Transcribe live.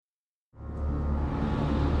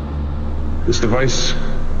This device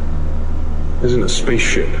isn't a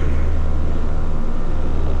spaceship.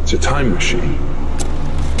 It's a time machine.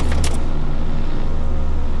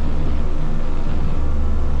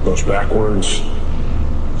 Goes backwards,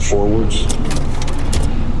 forwards.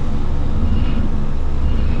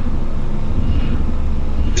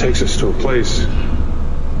 It takes us to a place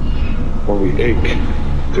where we ache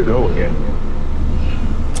to go again.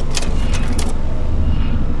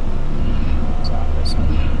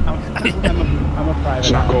 I'm a private. It's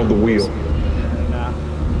not called the wheel.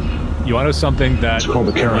 You want to know something that It's called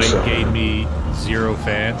the carousel. gave me zero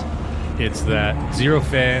fans? It's that zero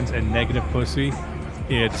fans and negative pussy.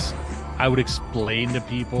 I would explain to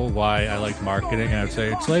people why I liked marketing, and I would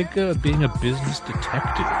say it's like being a business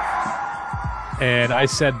detective. And I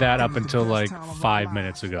said that up until like 5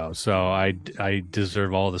 minutes ago, so I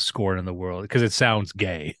deserve all the scorn in the world because it sounds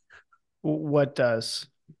gay. What does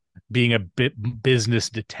Being a business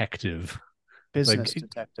detective. business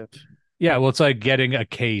detective? Yeah, well, it's like getting a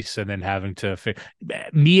case and then having to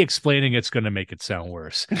me explaining it's going to make it sound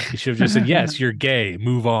worse. You should have just said, "Yes, you're gay.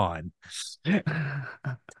 Move on."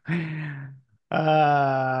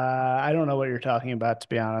 I don't know what you're talking about, to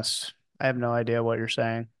be honest. I have no idea what you're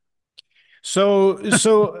saying. So this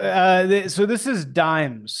is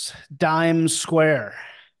Dimes Square.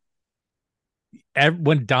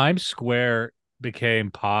 When Dime Square became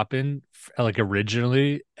poppin', like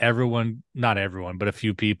originally, not everyone, but a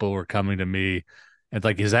few people were coming to me and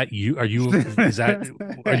like, is that you? Are you this? Is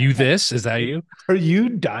that you? Are you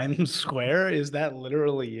Dimes Square? Is that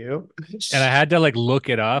literally you? And I had to like look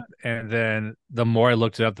it up. And then the more I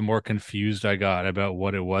looked it up, the more confused I got about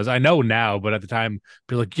what it was. I know now, but at the time,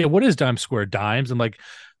 be like, yeah, what is Dime Square? Dimes? I'm like,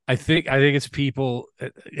 I think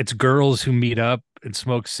it's girls who meet up and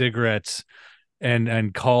smoke cigarettes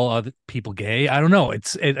and call other people gay. I don't know.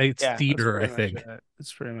 It's theater, I think.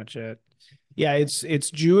 That's pretty much it. Yeah, it's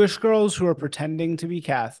Jewish girls who are pretending to be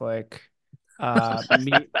Catholic,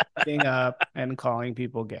 meeting up and calling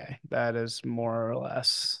people gay. That is more or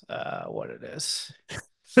less what it is.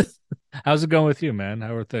 How's it going with you, man?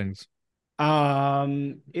 How are things?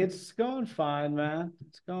 It's going fine, man.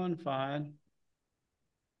 It's going fine.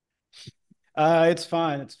 It's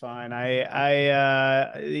fine. It's fine.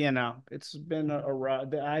 It's been a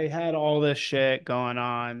rough. I had all this shit going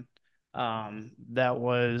on, that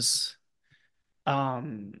was,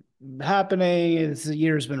 um, happening. The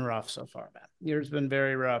year's been rough so far, man. Year's been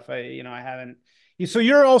very rough. I haven't. So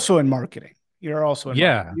you're also in marketing. You're also in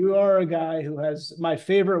Yeah. marketing. You are a guy who has my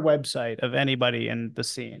favorite website of anybody in the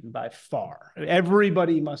scene by far.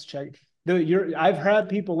 Everybody must check. I've had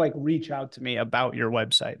people like reach out to me about your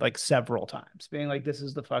website like several times, being like, "This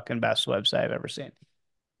is the fucking best website I've ever seen."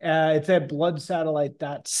 It's at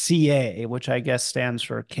bloodsatellite.ca, which I guess stands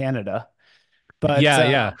for Canada. But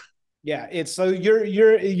Yeah. yeah, it's so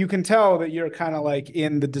you can tell that you're kind of like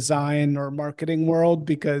in the design or marketing world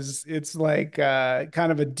because it's like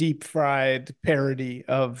kind of a deep fried parody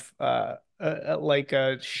of like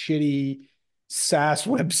a shitty SaaS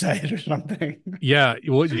website or something. Yeah.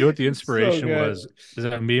 What you know what the inspiration good. was is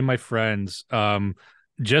that me and my friends,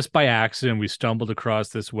 just by accident, we stumbled across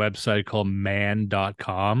this website called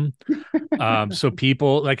man.com. So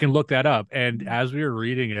people like can look that up. And as we were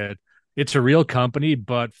reading it, it's a real company,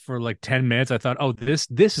 but for like 10 minutes, I thought, oh, this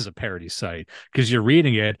is a parody site because you're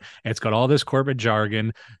reading it and it's got all this corporate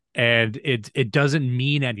jargon and it doesn't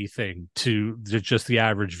mean anything to just the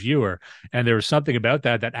average viewer. And there was something about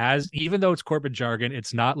that as even though it's corporate jargon,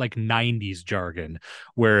 it's not like 90s jargon.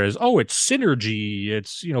 Whereas, oh, it's synergy,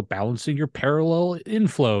 it's balancing your parallel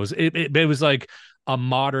inflows. It was like a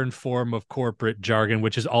modern form of corporate jargon,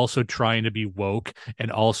 which is also trying to be woke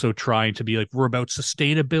and also trying to be like, we're about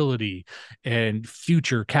sustainability and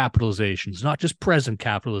future capitalizations, not just present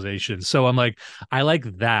capitalizations. So I'm like, I like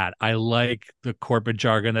that. I like the corporate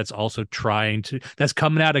jargon that's also that's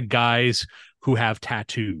coming out of guys who have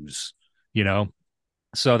tattoos, you know?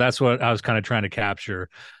 So that's what I was kind of trying to capture.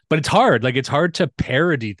 But it's hard. Like, it's hard to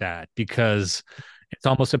parody that because it's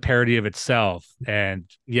almost a parody of itself. And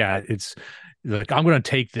yeah, it's like, I'm going to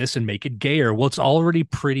take this and make it gayer. Well, it's already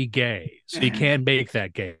pretty gay, so you can't make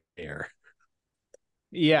that gayer.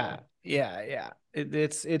 Yeah.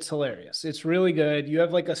 It's hilarious. It's really good. You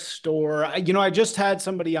have like a store. I just had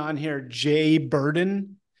somebody on here, Jay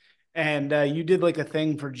Burden, and you did like a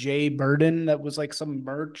thing for Jay Burden that was like some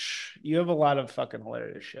merch. You have a lot of fucking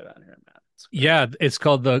hilarious shit on here, man. Yeah, it's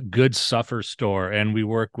called the Good Suffer Store, and we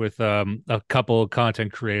work with a couple of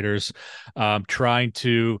content creators, trying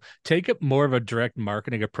to take up more of a direct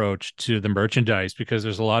marketing approach to the merchandise because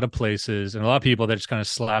there's a lot of places and a lot of people that just kind of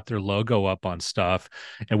slap their logo up on stuff,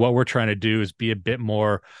 and what we're trying to do is be a bit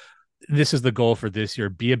more this is the goal for this year.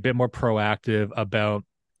 Be a bit more proactive about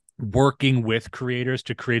working with creators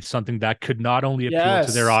to create something that could not only appeal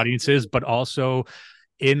to their Yes. audiences, but also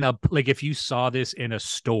in a, like, if you saw this in a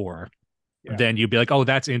store, Yeah. then you'd be like, oh,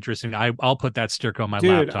 that's interesting. I'll put that sticker on my Dude,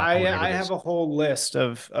 laptop. Or whatever I it is. have a whole list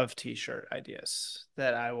of t-shirt ideas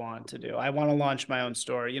that I want to do. I want to launch my own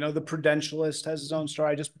store. You know, the Prudentialist has his own store.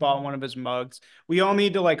 I just bought one of his mugs. We all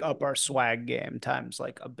need to like up our swag game times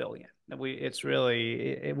like a billion. It's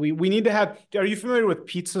really we need to have. Are you familiar with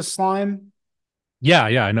Pizza Slime? Yeah,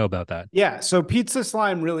 I know about that. Yeah, so Pizza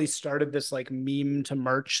Slime really started this like meme to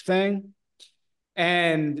merch thing.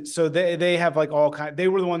 And so they have like all kind. They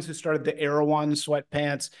were the ones who started the Erewhon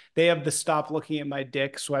sweatpants. They have the Stop Looking at My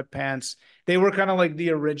Dick sweatpants. They were kind of like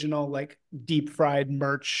the original like deep fried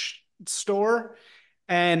merch store.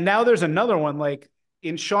 And now there's another one. Like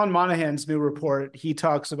in Sean Monahan's new report, he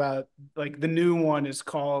talks about like the new one is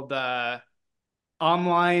called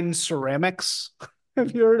Online Ceramics.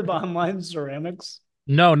 Have you heard of Online Ceramics?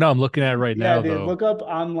 No, I'm looking at it right Yeah, now dude, though. look up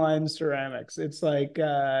Online Ceramics. It's like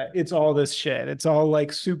it's all this shit. It's all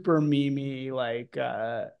like super memey,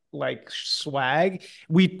 like swag.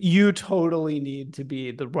 You totally need to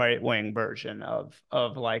be the right wing version of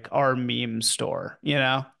like our meme store, you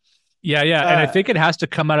know? Yeah, and I Uh think it has to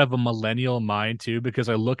come out of a millennial mind too, because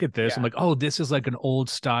I look at this, I'm yeah. like, oh, this is like an old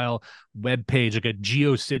style web page, like a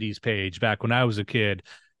GeoCities page back when I was a kid,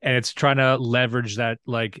 and it's trying to leverage that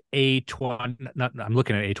like A20, not I'm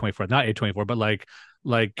looking at A24, not A24, but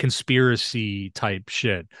like conspiracy type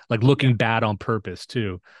shit, like Yeah. looking bad on purpose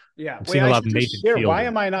too. Yeah. I'm Wait, seeing a I lot should of just Nathan share. Why Fielder.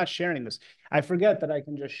 am I not sharing this? I forget that I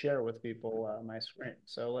can just share with people my screen.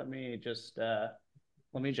 So let me just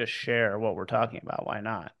share what we're talking about. Why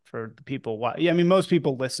not? For the people, why? Yeah, I mean, most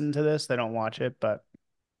people listen to this; they don't watch it, but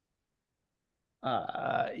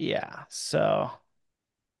yeah. So,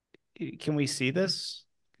 can we see this?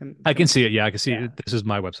 I Can can we? see it. Yeah, I can see Yeah, it. This is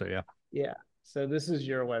my website. Yeah. yeah. So this is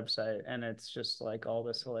your website, and it's just like all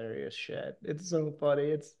this hilarious shit. It's so funny.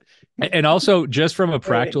 It's And also, just from a wait,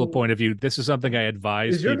 practical point of view, this is something I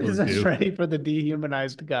advise is your people to business do. ready for the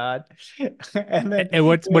dehumanized God? And then And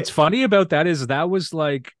what's wait, funny about that is that was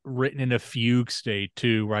like written in a fugue state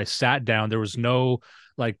too, where I sat down. There was no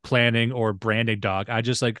like planning or branding doc. I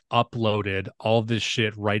just like uploaded all this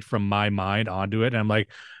shit right from my mind onto it. And I'm like,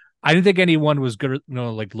 I didn't think anyone was gonna,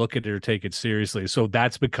 like look at it or take it seriously. So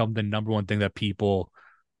that's become the number one thing that people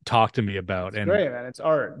talk to me about. it's And great, man. It's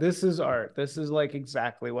art. This is art. This is like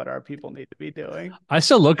exactly what our people need to be doing. I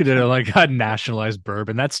still look at it like a nationalized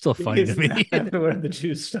bourbon. That's still funny to It's me. not where the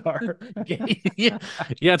Jews star. yeah,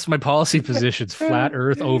 yeah, it's my policy positions: flat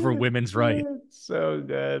Earth over women's rights. So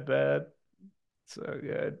good, man. So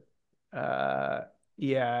good. Uh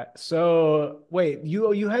yeah. So wait,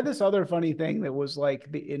 you had this other funny thing that was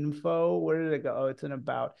like the info. Where did it go? Oh, it's an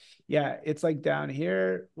about. Yeah, it's like down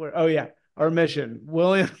here where oh yeah, our mission.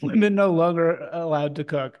 Women no longer allowed to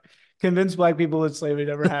cook. Convince black people that slavery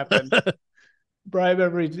never happened. Bribe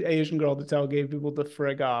every Asian girl to tell gay people to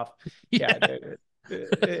frig off. Yeah,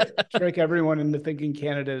 Yeah. trick everyone into thinking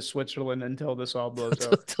Canada is Switzerland until this all blows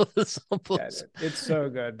over. Yeah, it's so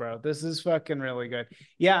good, bro. This is fucking really good.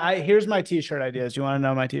 Yeah, here's my t-shirt ideas. You want to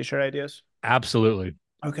know my t-shirt ideas? Absolutely.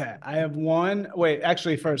 Okay, I have one. Wait,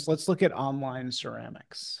 actually, first, let's look at Online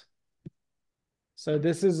Ceramics. So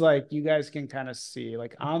this is like you guys can kind of see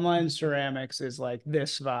like Online Ceramics is like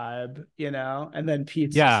this vibe, and then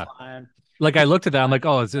Pizza Yeah. Slime. Like I looked at that, I'm like,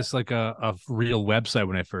 oh, is this like a real website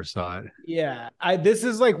when I first saw it? Yeah, this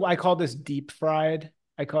is like I call this deep fried.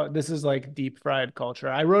 This is like deep fried culture.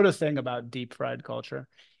 I wrote a thing about deep fried culture.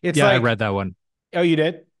 It's Yeah, I like, read that one. oh, you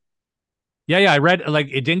did? Yeah, I read, like,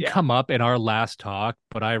 it didn't Yeah. come up in our last talk,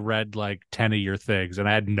 but I read like 10 of your things and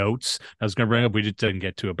I had notes I was gonna bring up. We just didn't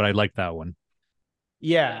get to it, but I like that one.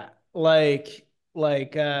 Yeah,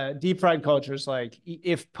 deep fried culture is like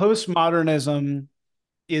if postmodernism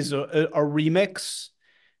is a remix,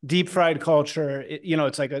 deep fried culture,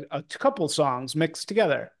 it's like a couple songs mixed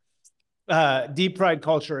together. Deep fried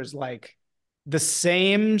culture is like the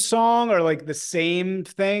same song or like the same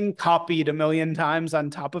thing copied a million times on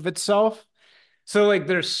top of itself. So like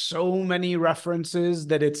there's so many references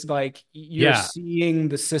that it's like you're Yeah. seeing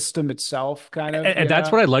the system itself kind of, And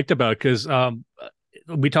that's what I liked about it, because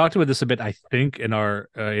we talked about this a bit, I think, in our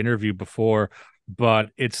interview before, but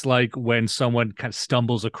it's like when someone kind of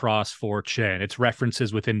stumbles across 4chan, it's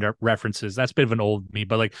references within references. That's a bit of an old me,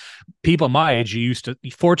 but like people my age,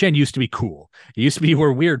 4chan used to be cool. It used to be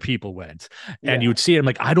where weird people went, and Yeah. you would see it. I'm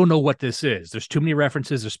like, I don't know what this is. There's too many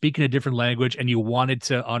references. They're speaking a different language, and you wanted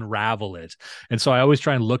to unravel it. And so I always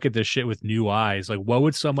try and look at this shit with new eyes. Like, what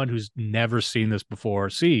would someone who's never seen this before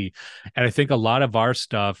see? And I think a lot of our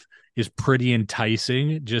stuff is pretty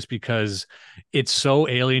enticing just because it's so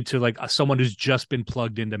alien to like someone who's just been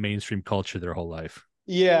plugged into mainstream culture their whole life.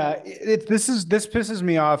 Yeah, this pisses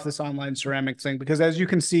me off, this online ceramics thing, because as you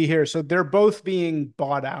can see here, so they're both being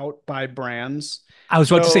bought out by brands. I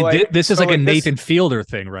was about to So say like, this is so like a like this, Nathan Fielder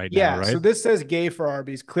thing right now, yeah. So right? this says gay for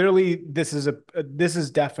Arby's. Clearly, this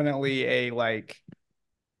is definitely a like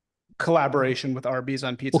collaboration with Arby's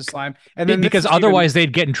on Pizza Well, Slime. And then this because is even otherwise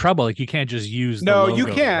they'd get in trouble. Like you can't just use the no, you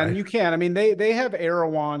logo, can, right? you can. I mean, they have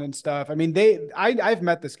Erewhon and stuff. I mean, I've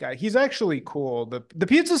met this guy. He's actually cool. The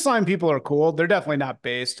Pizza Slime people are cool. They're definitely not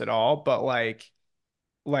based at all, but like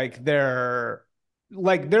they're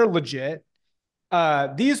they're legit.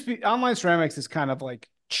 These online ceramics is kind of like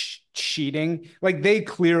cheating. Like they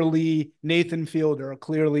clearly Nathan Fielder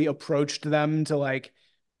clearly approached them to like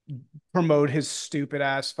promote his stupid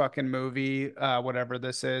ass fucking movie, whatever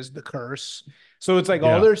this is, The Curse. So it's like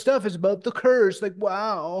all Yeah. their stuff is about the curse. Like,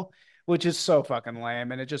 wow, which is so fucking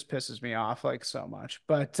lame, and it just pisses me off like so much.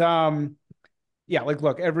 But yeah, like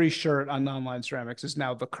look, every shirt on online ceramics is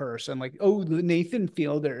now The Curse, and like, oh, the Nathan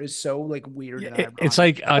Fielder is so like weird and It's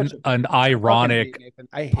ironic. like an I fucking hate ironic Nathan.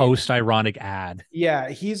 I hate him. post-ironic ad. Yeah,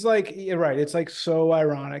 he's like, you're right. It's like so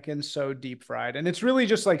ironic and so deep fried. And it's really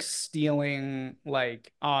just like stealing,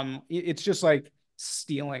 like, it's just like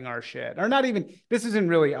stealing our shit. Or not even, this isn't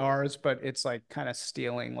really ours, but it's like kind of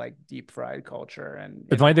stealing like deep fried culture. And,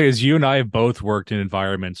 The funny thing is, you and I have both worked in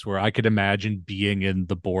environments where I could imagine being in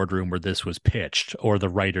the boardroom where this was pitched, or the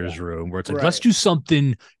writer's room where it's like, let's right. do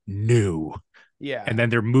something new. Yeah. And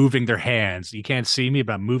then they're moving their hands. You can't see me,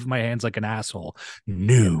 but I'm moving my hands like an asshole.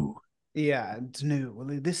 New. Yeah, it's new.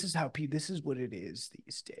 Well, this is this is what it is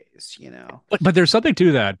these days, you know. But there's something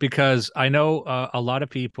to that, because I know a lot of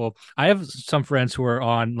people. I have some friends who are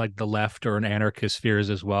on like the left or an anarchist spheres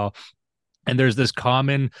as well. And there's this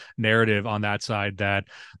common narrative on that side that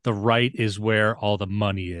the right is where all the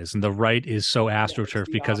money is, and the right is so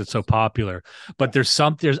astroturf because it's so popular. But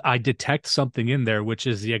I detect something in there, which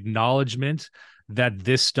is the acknowledgement that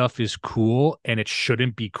this stuff is cool and it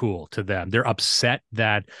shouldn't be cool to them. They're upset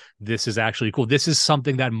that this is actually cool. This is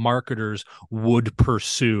something that marketers would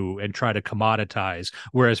pursue and try to commoditize,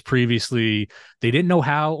 whereas previously they didn't know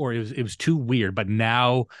how, or it was too weird. But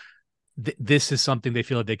now this is something they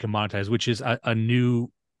feel that they can monetize, which is a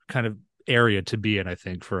new kind of area to be in, I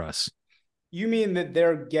think, for us. You mean that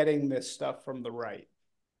they're getting this stuff from the right?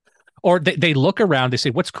 Or they look around, they say,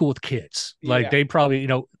 what's cool with kids? Like Yeah. they probably,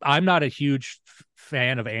 I'm not a huge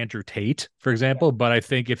fan of Andrew Tate, for example, but I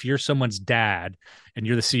think if you're someone's dad and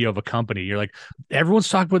you're the CEO of a company, you're like, everyone's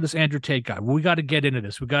talking about this Andrew Tate guy. We got to get into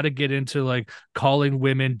this. We got to get into like calling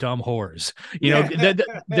women dumb whores.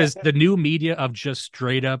 There's the new media of just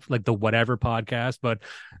straight up like the whatever podcast, but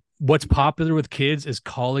what's popular with kids is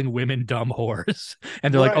calling women dumb whores.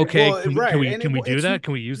 And they're like, okay, Well, can we do that?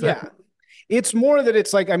 Can we use that? Yeah. It's more that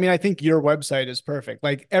it's like, I mean, I think your website is perfect.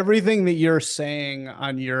 Like everything that you're saying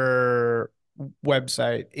on your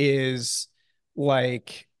website is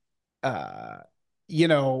like, like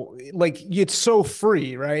it's so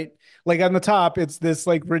free, right? Like on the top, it's this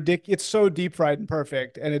like ridiculous, it's so deep fried and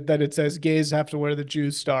perfect. And that it says gays have to wear the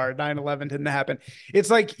Jews star. 9/11 didn't happen. It's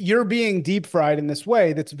like you're being deep fried in this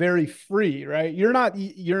way that's very free, right? You're not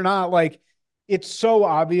like, it's so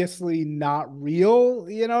obviously not real,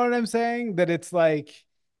 you know what I'm saying? That it's like,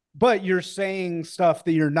 but you're saying stuff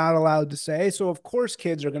that you're not allowed to say. So of course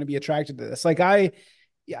kids are going to be attracted to this. Like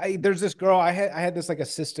there's this girl, I had this like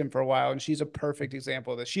assistant for a while, and she's a perfect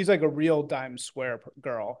example of this. She's like a real dime square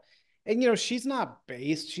girl. And she's not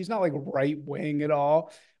based, she's not like right wing at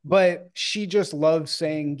all, but she just loves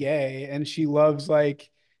saying gay, and she loves like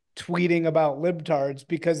tweeting about libtards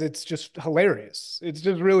because it's just hilarious. It's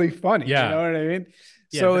just really funny. Yeah. You know what I mean?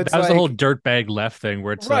 Yeah, so that it's was like the whole dirtbag left thing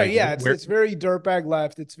where it's right, like, yeah, it's very dirtbag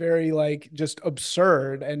left. It's very like just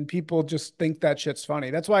absurd, and people just think that shit's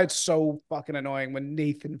funny. That's why it's so fucking annoying when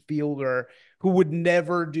Nathan Fielder, who would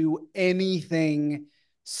never do anything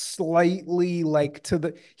slightly like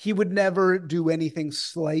he would never do anything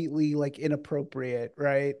slightly like inappropriate,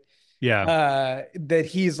 right? yeah. That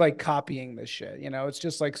he's like copying this shit. It's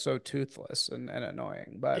just like so toothless and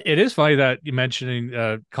annoying. But It is funny that you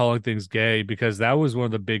mentioning calling things gay, because that was one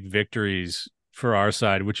of the big victories for our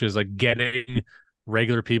side, which is like getting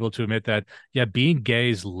regular people to admit that, yeah, being gay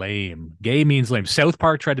is lame. Gay means lame. South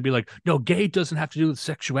Park tried to be like, no, gay doesn't have to do with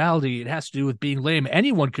sexuality. It has to do with being lame.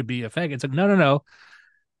 Anyone could be a faggot. It's like, no.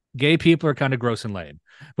 Gay people are kind of gross and lame.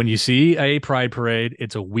 When you see a pride parade,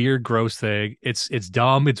 it's a weird, gross thing. It's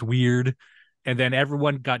dumb. It's weird. And then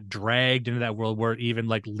everyone got dragged into that world where even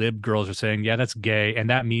like lib girls are saying, yeah, that's gay. And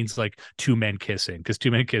that means like two men kissing, because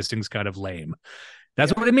two men kissing is kind of lame.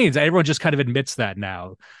 That's Yeah. what it means. Everyone just kind of admits that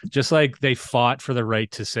now. Just like they fought for the right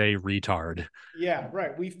to say retard. Yeah,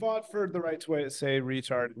 right. We fought for the right to say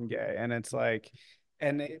retard and gay, and it's like,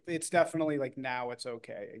 and it's definitely like now it's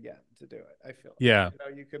okay again to do it. I feel like, Yeah. you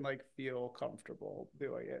know, you can like feel comfortable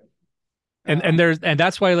doing it. And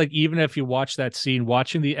that's why, like, even if you watch that scene,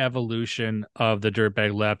 watching the evolution of the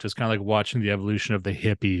dirtbag left is kind of like watching the evolution of the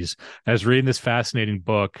hippies. I was reading this fascinating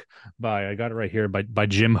book by, I got it right here, by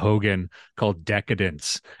Jim Hogan, called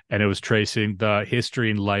Decadence, and it was tracing the history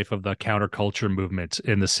and life of the counterculture movement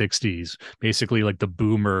in the 60s, basically like the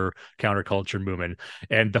boomer counterculture movement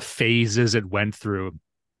and the phases it went through,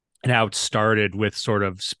 and how it started with sort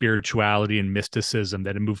of spirituality and mysticism,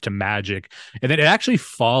 then it moved to magic, and then it actually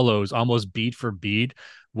follows almost beat for beat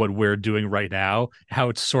what we're doing right now, how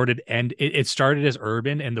it sorted, and it started as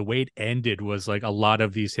urban, and the way it ended was like a lot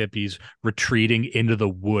of these hippies retreating into the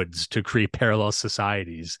woods to create parallel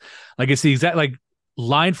societies. Like, it's the exact, like,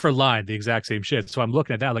 line for line the exact same shit. So I'm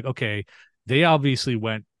looking at that like, okay, they obviously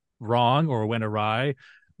went wrong or went awry.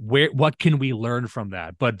 What can we learn from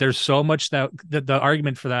that? But there's so much that the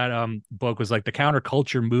argument for that book was like the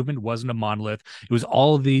counterculture movement wasn't a monolith. It was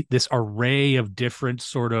all of this array of different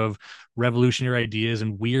sort of revolutionary ideas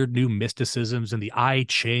and weird new mysticisms and the I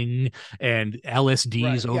Ching and Right.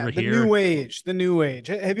 LSDs Yeah. over The here. new age. The new age.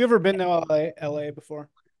 Have you ever been to LA before?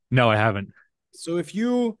 No, I haven't. So if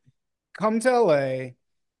you come to LA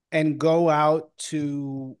and go out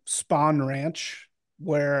to Spawn Ranch,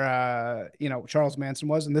 where you know, Charles Manson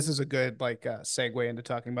was, and this is a good like segue into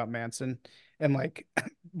talking about Manson and like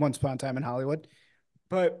Once Upon a Time in Hollywood.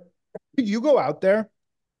 But you go out there,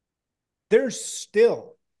 there's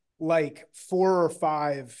still like 4 or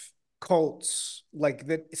 5 cults like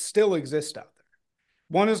that still exist out there.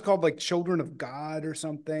 One is called like Children of God or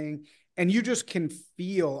something. And you just can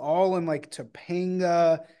feel all in like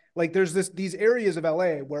Topanga. Like there's these areas of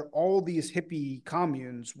LA where all these hippie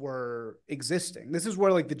communes were existing. This is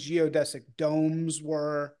where like the geodesic domes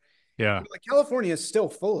were. Yeah. Like California is still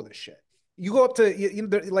full of this shit. You go up to you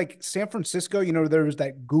know, like San Francisco, you know, there was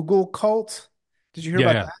that Google cult. Did you hear Yeah.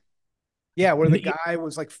 about Yeah. that? Yeah, where the guy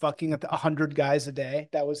was like fucking 100 guys a day.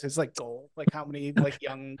 That was his like goal. Like how many like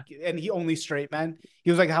young, and he only straight men.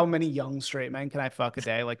 He was like, how many young straight men can I fuck a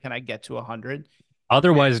day? Like, can I get to 100?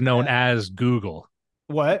 Otherwise known as Google.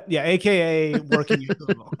 What? Yeah, AKA working at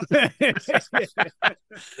Google. Let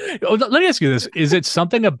me ask you this. Is it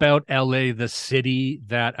something about LA, the city,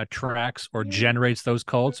 that attracts or generates those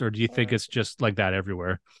cults, or do you think it's just like that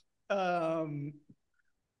everywhere? um,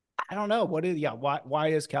 I don't know. What is, yeah, why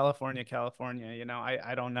is California California? You know,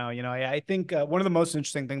 I don't know. You know, I think one of the most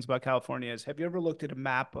interesting things about California is, have you ever looked at a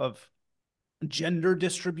map of gender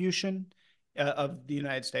distribution of the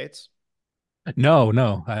United States? No,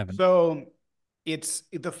 no, I haven't. So it's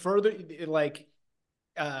the further like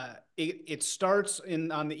it starts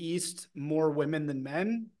in on the east, more women than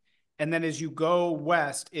men, and then as you go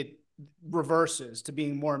west it reverses to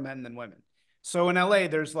being more men than women. So in LA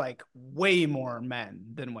there's like way more men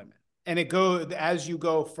than women, and it goes as you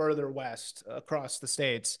go further west across the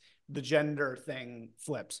states, the gender thing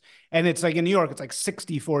flips, and it's like in New York it's like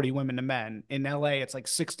 60-40 women to men. In LA it's like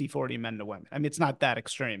 60-40 men to women. I mean, it's not that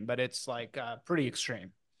extreme, but it's like pretty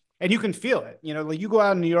extreme, and you can feel it. You know, like you go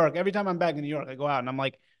out in New York, every time I'm back in New York I go out and I'm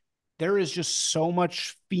like, there is just so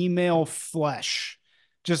much female flesh.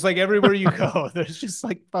 Just like everywhere you go, there's just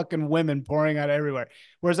like fucking women pouring out everywhere.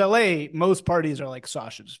 Whereas LA, most parties are like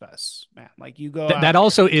sausage fests, man. Like you go out, That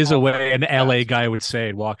also is a all way an LA guy would say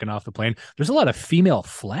it walking off the plane. There's a lot of female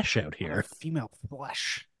flesh out here. female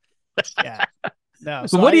flesh. Yeah. No.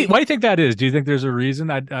 But So why do you think that is? Do you think there's a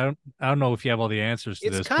reason? I don't know if you have all the answers to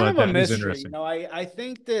it's this, kind but of a that is mystery. You interesting. know, I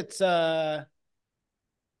think that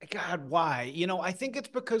God, why? You know, I think it's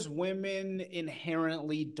because women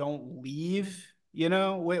inherently don't leave. You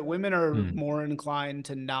know, women are Hmm. more inclined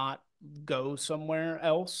to not go somewhere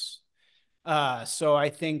else. So I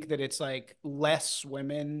think that it's like less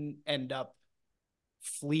women end up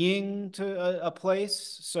fleeing to a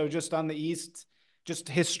place. So just on the east, just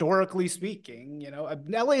historically speaking, you know,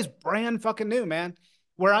 LA is brand fucking new, man.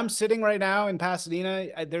 Where I'm sitting right now in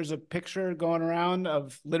Pasadena, there's a picture going around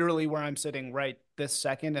of literally where I'm sitting right this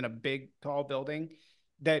second in a big tall building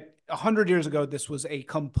that 100 years ago this was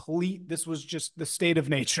just the state of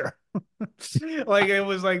nature. Like it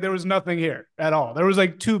was like there was nothing here at all. There was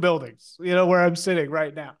like 2 buildings, you know, where I'm sitting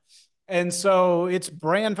right now. And so it's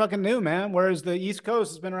brand fucking new, man. Whereas the East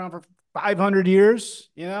Coast has been around for 500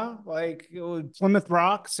 years, you know, like Plymouth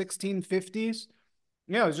Rock, 1650s.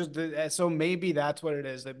 You know, it's just so maybe that's what it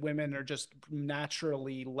is, that women are just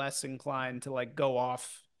naturally less inclined to like go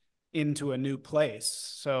off into a new place.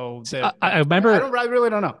 So I remember I really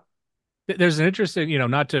don't know. there's an interesting,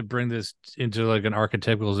 not to bring this into like an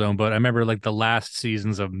archetypical zone, but I remember like the last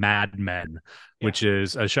seasons of Mad Men, Yeah. which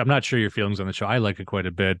is a show. I'm not sure your feelings on the show. I like it quite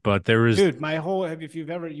a bit, but there was Dude,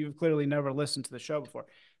 you've clearly never listened to the show before.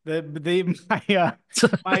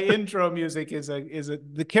 My intro music is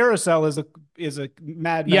the carousel is a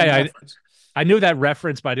Mad Men yeah, reference. I knew that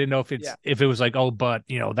reference, but I didn't know Yeah. if it was like, oh, but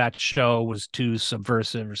that show was too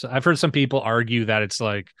subversive or something. I've heard some people argue that it's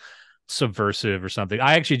like subversive or something.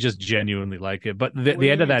 I actually just genuinely like it. But What the do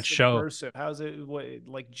you end of mean that show, subversive? How's it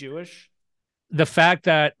like Jewish? the fact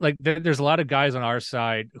that like there's a lot of guys on our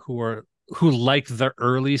side who like the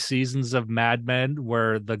early seasons of Mad Men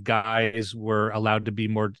where the guys were allowed to be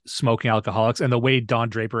more smoking alcoholics, and the way Don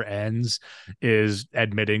Draper ends is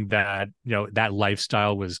admitting that that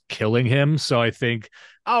lifestyle was killing him. So I think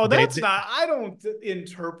Oh, that's not. I don't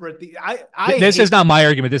interpret this is not my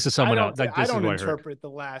argument. This is someone else. Like I this is don't what I heard. interpret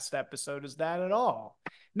the last episode as that at all.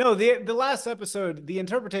 No, the last episode, the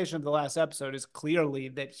interpretation of the last episode is clearly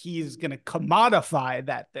that he's going to commodify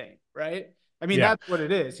that thing, right? I mean, Yeah. that's what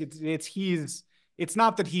it is. It's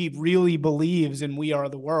not that he really believes in We Are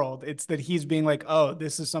the World. It's that he's being like, oh,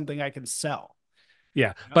 this is something I can sell.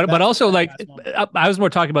 Yeah, That's but also that like last moment. I was more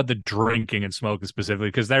talking about the drinking and smoking specifically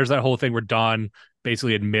because there's that whole thing where Don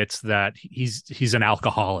basically admits that he's an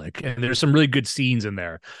alcoholic, and there's some really good scenes in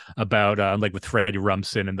there about like with Freddie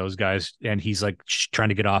Rumsen and those guys, and he's like trying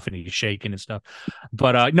to get off and he's shaking and stuff.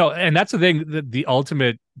 But no, and that's the thing. The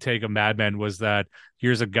ultimate take of Mad Men was that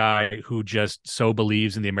here's a guy who just so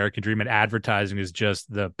believes in the American dream, and advertising is just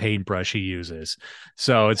the paintbrush he uses.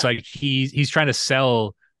 So it's like he's trying to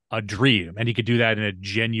sell a dream, and he could do that in a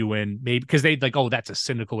genuine, maybe because they like, oh, that's a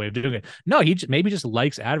cynical way of doing it. No, he maybe just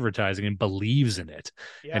likes advertising and believes in it,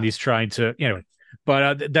 and he's trying to, But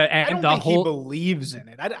I don't think he believes in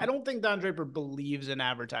it. I don't think Don Draper believes in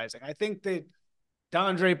advertising. I think that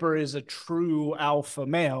Don Draper is a true alpha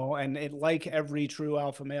male, and like every true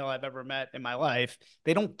alpha male I've ever met in my life,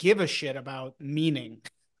 they don't give a shit about meaning.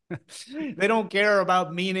 They don't care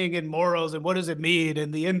about meaning and morals and what does it mean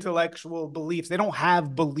and the intellectual beliefs. They don't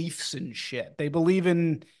have beliefs in shit. They believe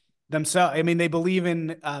in themselves. I mean, they believe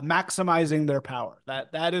in maximizing their power.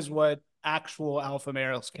 That is what actual alpha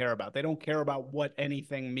males care about. They don't care about what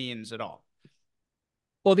anything means at all.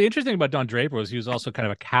 Well, the interesting thing about Don Draper was he was also kind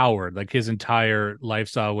of a coward. Like his entire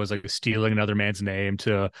lifestyle was like stealing another man's name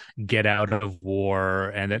to get out of war,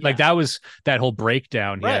 and like that was that whole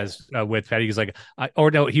breakdown he has with Petty. He's like,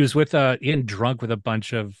 he was with in drunk with a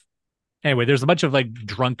bunch of. Anyway, there's a bunch of like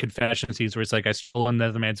drunk confession scenes where it's like I stole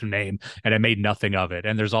another man's name and I made nothing of it.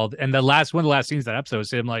 And there's one of the last scenes of that episode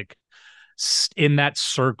is him like in that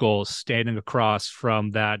circle standing across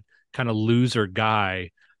from that kind of loser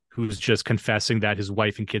guy who's just confessing that his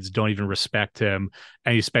wife and kids don't even respect him,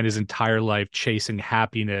 and he spent his entire life chasing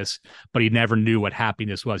happiness, but he never knew what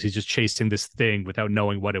happiness was. He's just chasing this thing without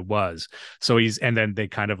knowing what it was. And then they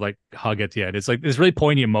kind of like hug at the end. It's like this really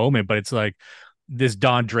poignant moment, but it's like this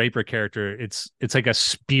Don Draper character, it's like a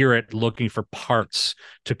spirit looking for parts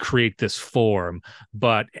to create this form,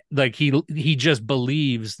 but like he just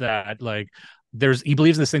believes that like he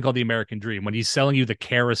believes in this thing called the American dream. When he's selling you the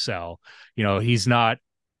carousel,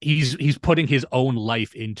 he's putting his own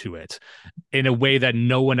life into it in a way that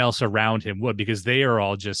no one else around him would, because they are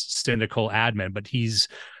all just cynical admin. But his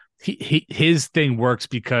thing works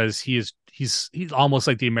because he's almost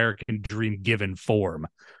like the American dream given form,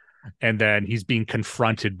 and then he's being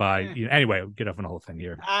confronted by anyway. I'll get off on the whole thing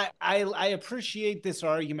here. I appreciate this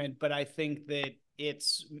argument, but I think that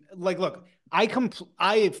it's like, look,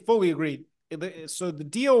 I fully agree. So the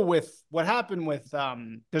deal with what happened with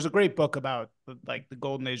there's a great book about like the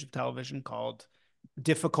golden age of television called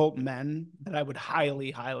Difficult Men that I would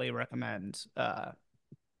highly recommend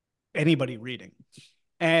anybody reading.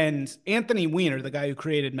 And Anthony Weiner, the guy who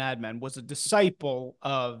created Mad Men, was a disciple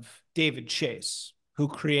of David Chase, who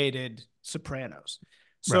created Sopranos.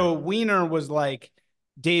 So Weiner was like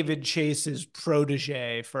David Chase's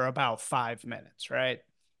protege for about 5 minutes, right?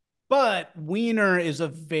 But Weiner is a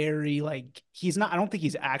very like, I don't think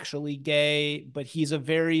he's actually gay, but he's a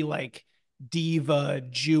very like diva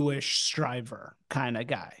Jewish striver kind of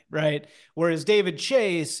guy, right? Whereas David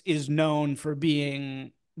Chase is known for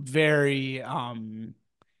being very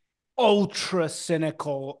ultra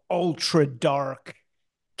cynical, ultra dark,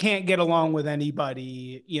 can't get along with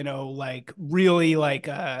anybody, like really like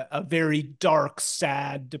a very dark,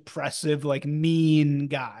 sad, depressive, like mean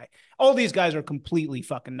guy. All these guys are completely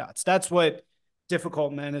fucking nuts. That's what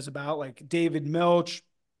Difficult Men is about. Like David Milch,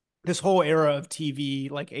 this whole era of TV,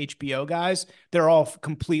 like HBO guys, they're all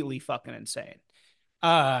completely fucking insane.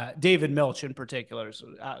 David Milch in particular is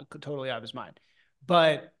totally out of his mind.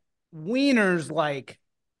 But Wiener's like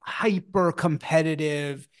hyper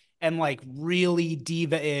competitive and like really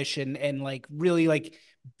diva-ish and like really like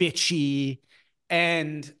bitchy.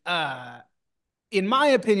 And in my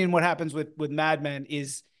opinion, what happens with Mad Men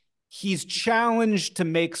is he's challenged to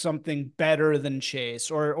make something better than Chase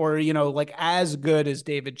or you know, like as good as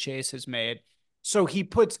David Chase has made. So he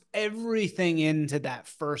puts everything into that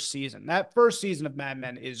first season. That first season of Mad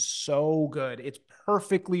Men is so good. It's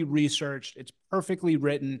perfectly researched, it's perfectly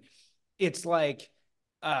written. It's like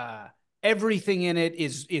uh everything in it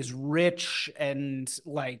is rich and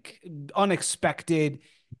like unexpected.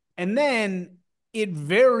 And then it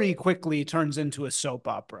very quickly turns into a soap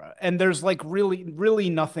opera, and there's like really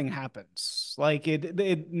nothing happens. Like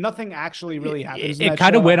nothing actually really happens in It that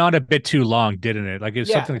kind of show. went on a bit too long, didn't it? Like it was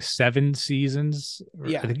Yeah, something like 7 seasons. I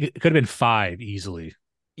yeah, think it could have been 5 easily.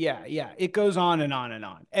 yeah. It goes on and on and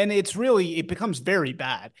on, and it becomes very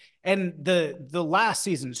bad. And the last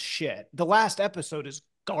season's shit. The last episode is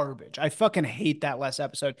garbage. I fucking hate that last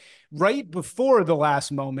episode. Right before the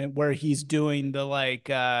last moment where he's doing the like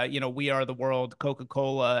you know, We Are the World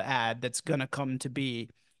Coca-Cola ad that's gonna come to be.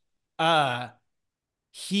 Uh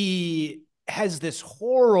he has this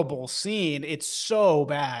horrible scene. It's so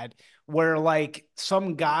bad where like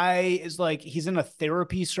some guy is like he's in a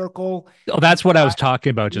therapy circle. Oh, that's what I was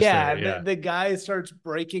talking about just Yeah, there. the, Yeah. the guy starts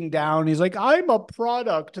breaking down. He's like, I'm a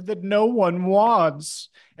product that no one wants.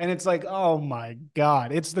 And it's like, oh my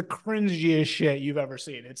God, it's the cringiest shit you've ever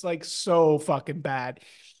seen. It's like so fucking bad.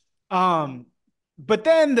 Um, but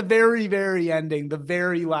then the very ending, the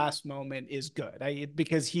very last moment is good.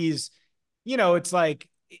 Because he's, you know, it's like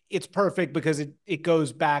it's perfect because it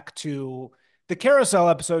goes back to the carousel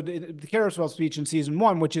episode, the carousel speech in season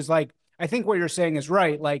one, which is like, I think what you're saying is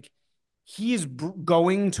right. Like he's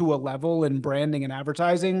going to a level in branding and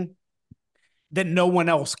advertising that no one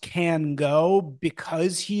else can go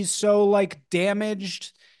because he's so like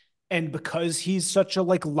damaged and because he's such a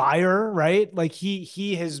like liar, right? Like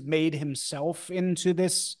he has made himself into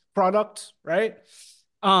this product, right?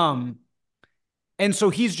 Um and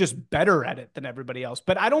so he's just better at it than everybody else.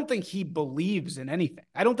 But I don't think he believes in anything.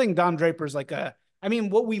 I don't think Don Draper's like a I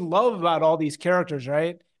mean, what we love about all these characters,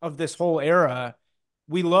 right? Of this whole era,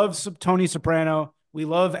 we love Tony Soprano, we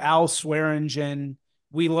love Al Swearingen,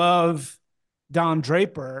 we love Don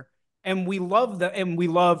Draper, and we love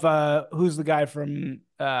who's the guy from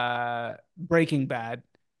Breaking Bad.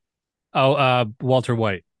 Oh, Walter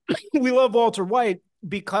White. We love Walter White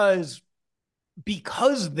because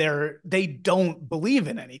they don't believe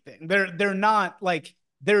in anything. They're not like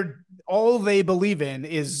they're all they believe in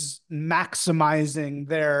is maximizing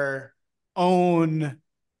their own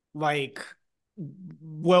like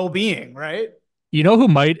well-being, right? You know who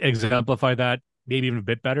might exemplify that maybe even a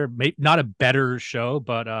bit better? Maybe not a better show,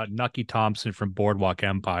 but Nucky Thompson from Boardwalk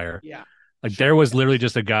Empire. Yeah. Like Sure. there was literally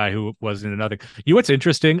just a guy who was in another. You know what's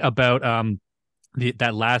interesting about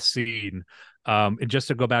that last scene, and just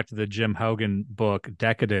to go back to the Jim Hogan book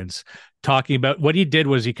Decadence, talking about what he did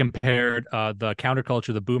was he compared the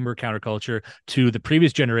counterculture, the boomer counterculture, to the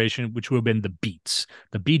previous generation, which would have been the Beats.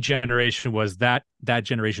 The Beat generation was that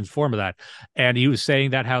generation's form of that. And he was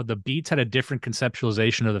saying that how the Beats had a different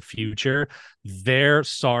conceptualization of the future. Their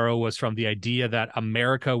sorrow was from the idea that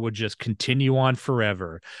America would just continue on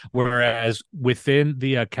forever, whereas within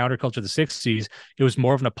the counterculture of the 60s, it was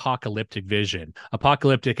more of an apocalyptic vision,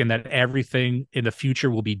 apocalyptic in that everything in the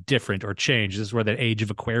future will be different or change. This is where the age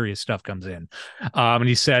of Aquarius stuff comes in. And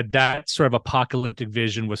he said that sort of apocalyptic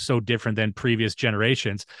vision was so different than previous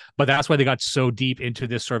generations, but that's why they got so deep into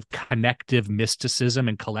this sort of connective mysticism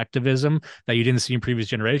and collectivism that you didn't see in previous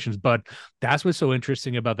generations. But that's what's so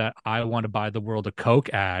interesting about that I Want to Buy the World a Coke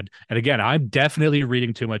ad. And again, I'm definitely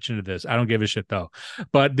reading too much into this. I don't give a shit though.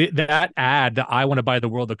 But that ad, the I Want to Buy the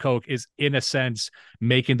World a Coke, is in a sense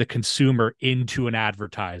making the consumer into an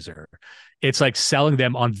advertiser. It's like selling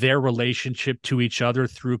them on their relationship to each other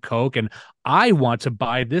through Coke. And I want to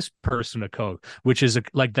buy this person a Coke, which is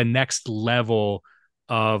like the next level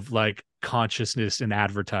of like consciousness in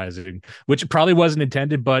advertising, which probably wasn't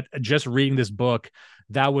intended, but just reading this book,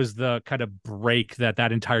 that was the kind of break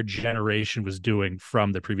that entire generation was doing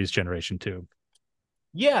from the previous generation too.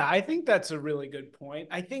 Yeah, I think that's a really good point.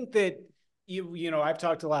 I think that you know, I've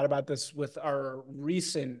talked a lot about this with our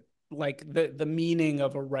recent like the meaning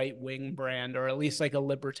of a right wing brand or at least like a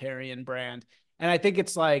libertarian brand. And I think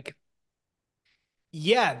it's like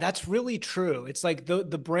yeah, that's really true. It's like the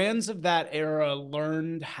brands of that era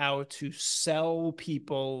learned how to sell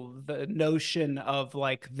people the notion of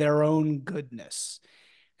like their own goodness.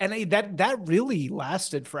 And that really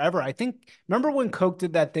lasted forever. I think, remember when Coke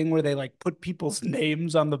did that thing where they like put people's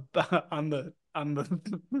names on the on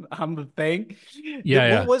the thing? Yeah, What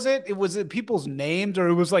yeah. was it? Was it people's names, or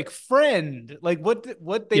it was like friend? Like what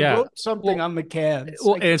they Yeah. wrote something Well, on the cans.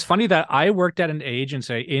 Well, Like, it's funny that I worked at an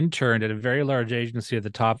agency, I interned at a very large agency at the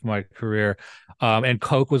top of my career, and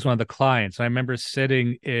Coke was one of the clients. I remember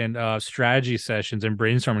sitting in strategy sessions and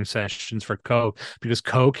brainstorming sessions for Coke because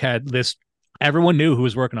Coke had this. Everyone knew who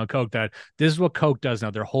was working on Coke that this is what Coke does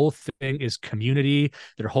now. Their whole thing is community.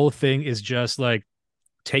 Their whole thing is just like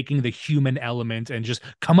taking the human element and just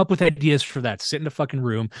come up with ideas for that. Sit in a fucking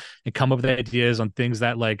room and come up with ideas on things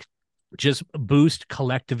that like just boost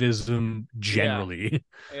collectivism yeah. generally.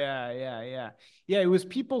 Yeah, it was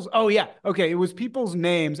people's, oh yeah. Okay. It was people's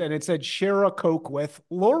names and it said share a Coke with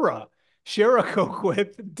Laura, share a Coke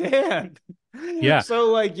with Dan. Yeah.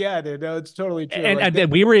 So like, yeah, dude, no, it's totally true. And, Like and then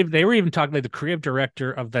they were even talking like the creative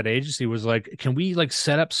director of that agency was like, can we like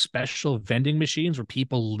set up special vending machines where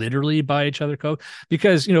people literally buy each other Coke?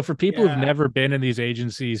 Because, you know, for people who've yeah. never been in these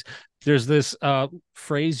agencies, there's this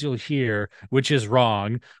phrase you'll hear, which is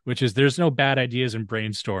wrong, which is there's no bad ideas in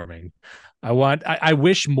brainstorming. I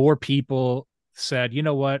wish more people said, you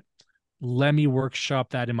know what? Let me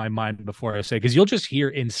workshop that in my mind before I say, because you'll just hear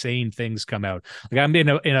insane things come out. Like I'm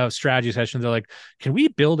in a strategy session. They're like, can we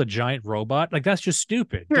build a giant robot? Like, that's just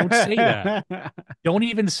stupid. Don't say that. Don't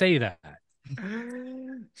even say that.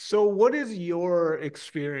 So what is your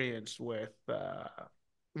experience with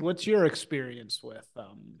what's your experience with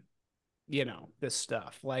you know, this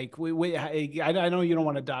stuff? Like I know you don't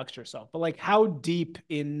want to dox yourself, but like how deep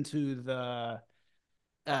into the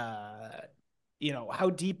uh you know, how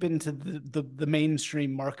deep into the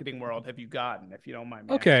mainstream marketing world have you gotten, if you don't mind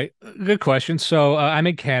me asking? Okay, good question. So I'm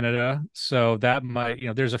in Canada, so that might, you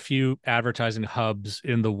know, there's a few advertising hubs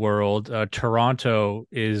in the world. Toronto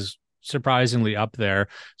is surprisingly up there.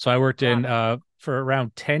 So I worked in Wow. for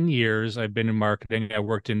around 10 years. I've been in marketing. I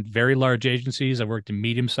worked in very large agencies. I worked in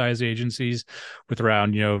medium-sized agencies with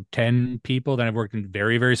around, you know, 10 people. Then I've worked in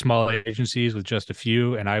very, very small agencies with just a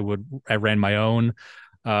few, and I ran my own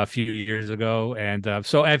a few years ago, and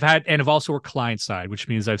so I've also worked client side, which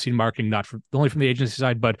means I've seen marketing not only from the agency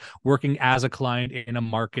side, but working as a client in a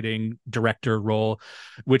marketing director role,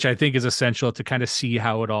 which I think is essential to kind of see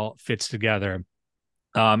how it all fits together.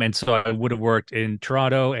 And so I would have worked in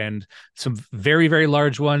Toronto and some very, very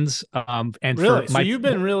large ones. And for Really? So you've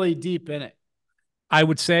been really deep in it. I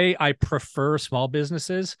would say I prefer small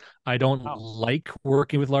businesses. I don't Wow. like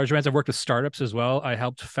working with large brands. I've worked with startups as well. I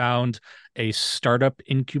helped found a startup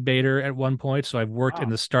incubator at one point. So I've worked in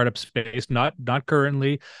Wow. the startup space, not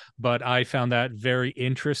currently, but I found that very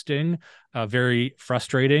interesting, very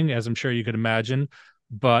frustrating, as I'm sure you could imagine.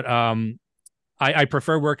 But I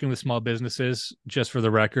prefer working with small businesses, just for the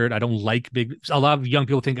record. I don't like big. A lot of young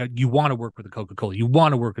people think you want to work with a Coca-Cola, you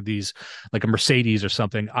want to work with these like a Mercedes or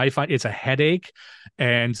something. I find it's a headache.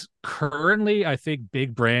 And currently, I think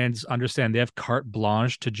big brands understand they have carte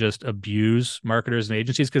blanche to just abuse marketers and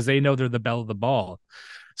agencies because they know they're the belle of the ball.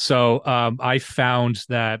 So I found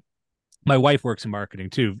that my wife works in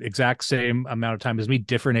marketing too, exact same amount of time as me,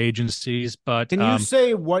 different agencies, but Can you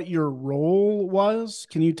say what your role was?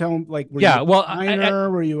 Can you tell, like, were you yeah, a well,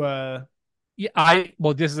 designer? Were you a yeah,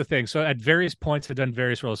 well, this is the thing. So at various points, I've done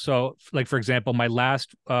various roles. So, like for example, my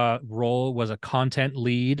last role was a content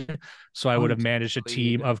lead. So I would have content managed a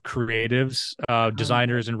team lead? of creatives, Content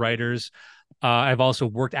designers, and lead. writers. I've also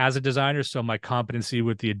worked as a designer, so my competency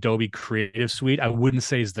with the Adobe Creative Suite, I wouldn't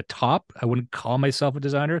say is the top. I wouldn't call myself a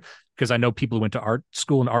designer because I know people who went to art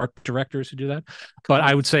school and art directors who do that. But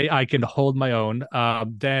I would say I can hold my own.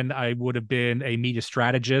 Then I would have been a media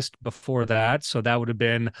strategist before that. So that would have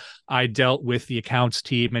been I dealt with the accounts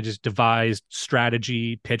team and just devised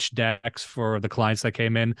strategy pitch decks for the clients that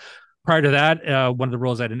came in. Prior to that, one of the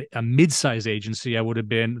roles at a mid-sized agency, I would have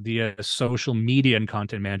been the social media and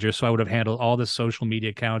content manager. So I would have handled all the social media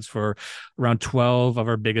accounts for around 12 of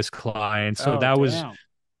our biggest clients. So Oh, that was damn.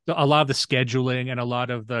 a lot of the scheduling and a lot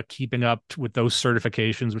of the keeping up with those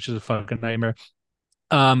certifications, which is a fucking nightmare.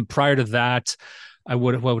 Prior to that,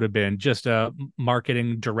 what would have been just a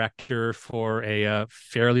marketing director for a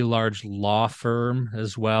fairly large law firm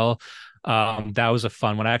as well. That was a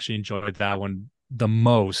fun one. I actually enjoyed that one the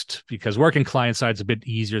most because working client side is a bit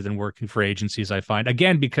easier than working for agencies, I find.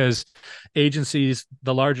 Again, because agencies,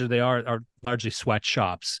 the larger they are largely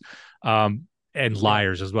sweatshops, and Yeah.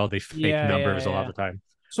 liars as well. They fake numbers a lot Yeah. of the time.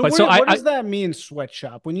 So But so what I does that mean,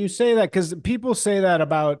 sweatshop? When you say that, because people say that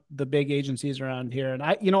about the big agencies around here, and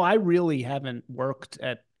I, you know, I really haven't worked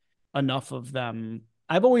at enough of them.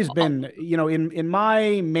 I've always been, in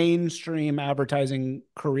my mainstream advertising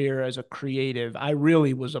career as a creative, I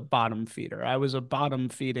really was a bottom feeder. I was a bottom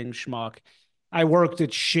feeding schmuck. I worked at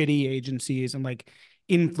shitty agencies and like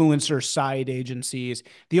influencer side agencies.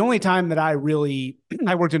 The only time that I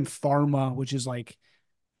worked in pharma, which is like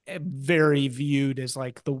very viewed as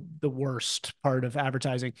like the worst part of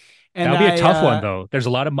advertising. And That would be a tough one though. There's a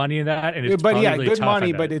lot of money in that, and it's but probably yeah, really good tough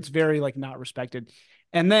money, at but that. it's very like not respected.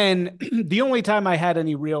 And then the only time I had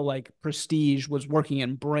any real like prestige was working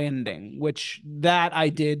in branding, which that I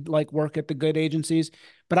did like work at the good agencies,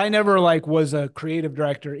 but I never like was a creative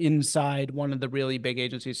director inside one of the really big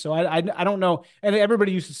agencies. So I don't know. And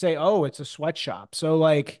everybody used to say, "Oh, it's a sweatshop." So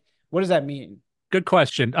like, what does that mean? Good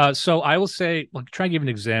question. So I will say, like, try and give an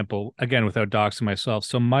example again without doxing myself.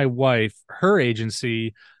 So my wife, her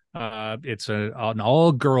agency, it's an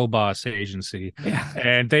all girl boss agency, Yeah.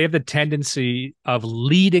 and they have the tendency of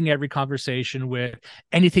leading every conversation with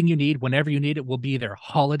anything you need, whenever you need it. Will be there,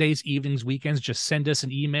 holidays, evenings, weekends. Just send us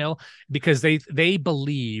an email, because they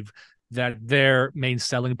believe that their main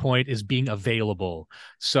selling point is being available.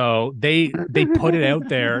 So they put it out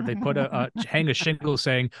there. They put a hang a shingle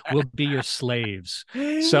saying, "We'll be your slaves."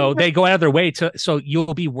 So they go out of their way to, so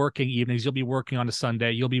you'll be working evenings, you'll be working on a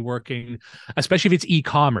Sunday, you'll be working, especially if it's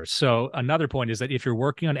e-commerce. So another point is that if you're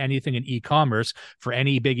working on anything in e-commerce for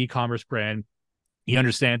any big e-commerce brand, you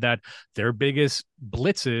understand that their biggest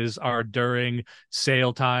blitzes are during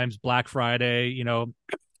sale times, Black Friday,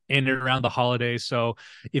 in and around the holidays. So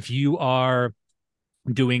if you are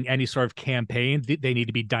doing any sort of campaign, they need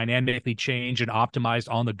to be dynamically changed and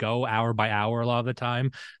optimized on the go, hour by hour, a lot of the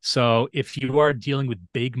time. So if you are dealing with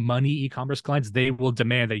big money e-commerce clients, they will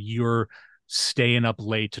demand that you're staying up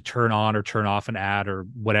late to turn on or turn off an ad or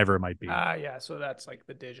whatever it might be. Yeah. So that's like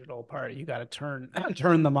the digital part. You got to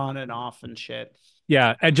turn them on and off and shit.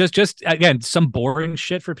 Yeah, and just again, some boring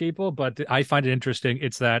shit for people, but I find it interesting.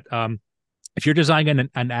 It's that if you're designing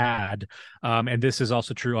an ad, and this is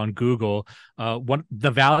also true on Google,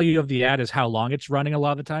 the value of the ad is how long it's running a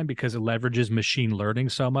lot of the time, because it leverages machine learning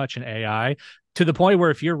so much and AI, to the point where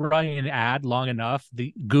if you're running an ad long enough,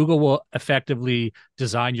 the Google will effectively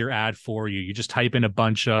design your ad for you. You just type in a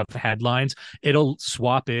bunch of headlines, it'll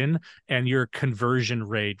swap in, and your conversion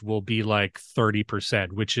rate will be like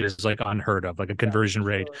 30%, which is like unheard of. Like a conversion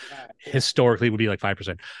rate historically would be like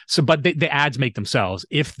 5%. So, but the ads make themselves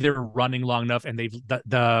if they're running long enough, and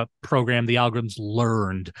the program, the algorithms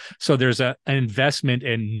learned. So there's an investment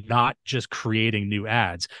in not just creating new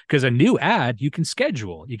ads, because a new ad you can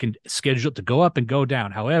schedule it to go up and go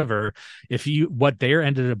down. However, what they're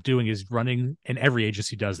ended up doing is running, and every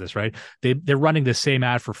agency does this, right? They're running the same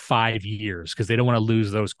ad for 5 years because they don't want to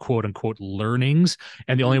lose those quote unquote learnings.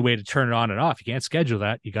 And the only way to turn it on and off, you can't schedule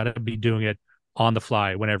that. You got to be doing it on the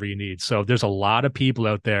fly whenever you need. So there's a lot of people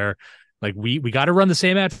out there like, we got to run the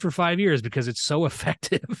same ad for 5 years because it's so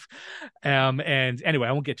effective. And anyway,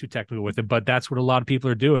 I won't get too technical with it, but that's what a lot of people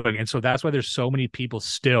are doing. And so that's why there's so many people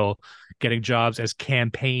still getting jobs as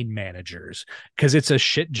campaign managers, because it's a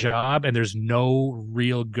shit job and there's no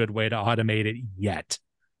real good way to automate it yet.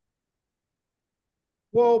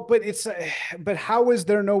 Well, but how is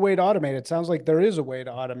there no way to automate it? It sounds like there is a way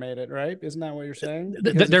to automate it, right? Isn't that what you're saying?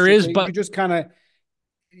 There is, but you just kind of,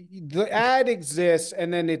 the ad exists,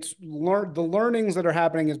 and then the learnings that are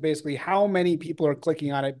happening is basically how many people are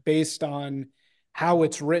clicking on it based on how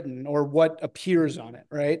it's written or what appears on it,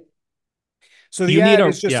 right? So the ad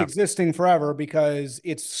is just existing forever because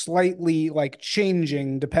it's slightly like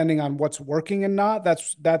changing depending on what's working and not.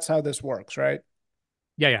 That's how this works, right?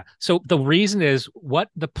 Yeah. So the reason is, what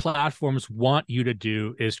the platforms want you to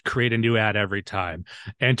do is create a new ad every time.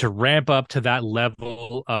 And to ramp up to that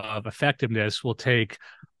level of effectiveness will take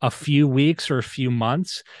a few weeks or a few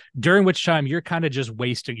months, during which time you're kind of just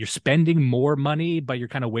wasting, you're spending more money, but you're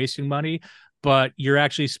kind of wasting money. But you're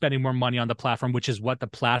actually spending more money on the platform, which is what the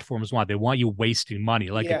platforms want. They want you wasting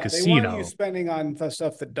money like a casino. They want you spending on the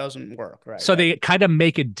stuff that doesn't work, right? So they kind of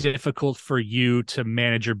make it difficult for you to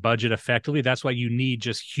manage your budget effectively. That's why you need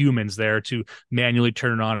just humans there to manually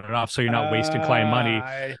turn it on and off, so you're not wasting client money.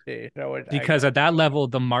 I see. Because at that level,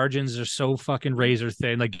 the margins are so fucking razor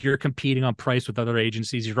thin. Like, you're competing on price with other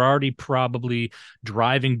agencies. You're already probably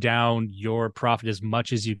driving down your profit as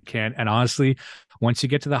much as you can. And honestly, once you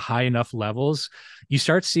get to the high enough levels, you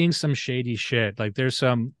start seeing some shady shit. Like, there's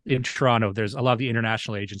some in Toronto, there's a lot of the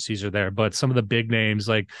international agencies are there, but some of the big names,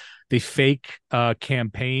 like, they fake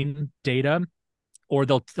campaign data, or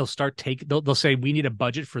they'll say, we need a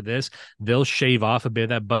budget for this. They'll shave off a bit of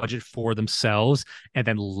that budget for themselves and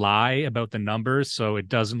then lie about the numbers so it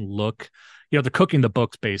doesn't look, they're cooking the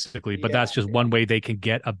books basically. But that's just one way they can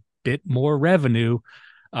get a bit more revenue.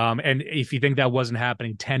 And if you think that wasn't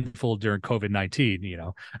happening tenfold during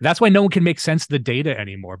COVID-19, that's why no one can make sense of the data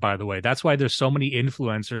anymore, by the way. That's why there's so many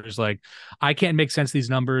influencers. Like, I can't make sense of these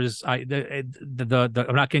numbers. I'm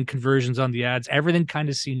not getting conversions on the ads. Everything kind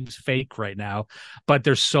of seems fake right now, but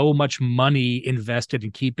there's so much money invested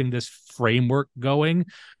in keeping this framework going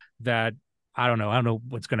that I don't know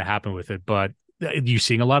what's going to happen with it, but you're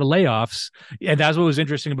seeing a lot of layoffs. And that's what was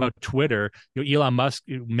interesting about Twitter. Elon Musk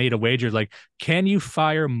made a wager, like, can you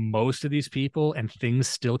fire most of these people and things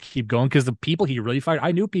still keep going? Because the people he really fired,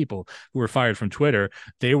 I knew people who were fired from Twitter.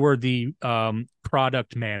 They were the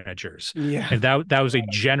product managers. Yeah. And that was a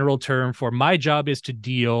general term for, my job is to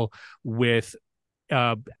deal with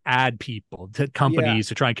ad people to companies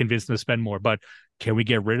to try and convince them to spend more. But can we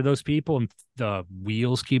get rid of those people? And the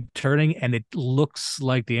wheels keep turning. And it looks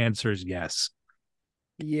like the answer is yes.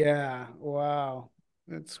 Yeah. Wow.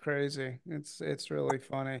 It's crazy. It's really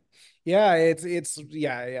funny. Yeah, it's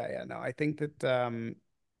yeah. No, I think that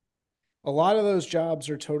a lot of those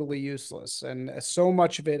jobs are totally useless. And so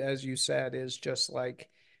much of it, as you said, is just like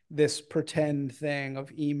this pretend thing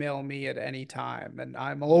of email me at any time and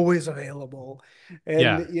I'm always available.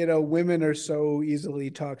 And, women are so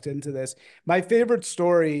easily talked into this. My favorite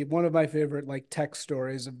story, one of my favorite like tech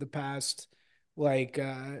stories of the past, like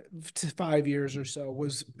 5 years or so,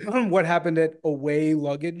 was what happened at Away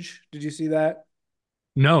Luggage. Did you see that?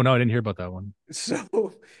 No, I didn't hear about that one.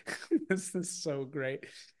 So this is so great.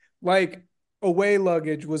 Like, Away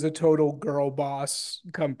Luggage was a total girl boss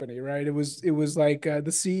company, right? It was like the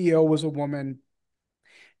CEO was a woman,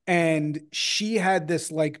 and she had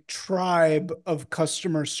this like tribe of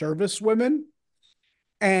customer service women,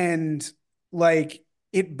 and like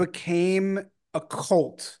it became a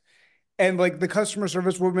cult. And like the customer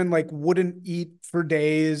service women like wouldn't eat for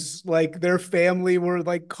days. Like their family were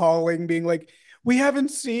like calling, being like, we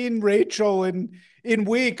haven't seen Rachel in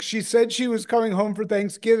weeks. She said she was coming home for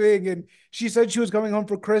Thanksgiving, and she said she was coming home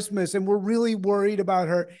for Christmas, and we're really worried about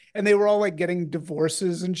her. And they were all like getting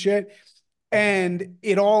divorces and shit. And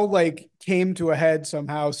it all like came to a head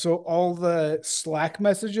somehow. So all the Slack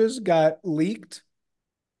messages got leaked.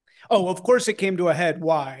 Oh, of course it came to a head.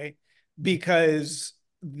 Why? Because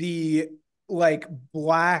the like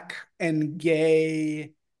black and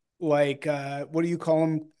gay, like what do you call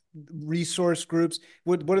them, resource groups,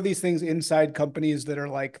 what are these things inside companies that are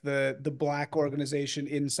like the black organization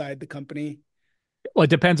inside the company? Well,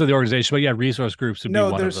 it depends on the organization, but yeah, resource groups would be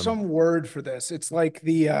No, one of there's them. some word for this. It's like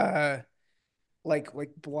the like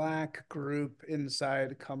black group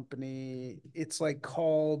inside a company. It's like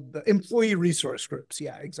called the employee resource groups.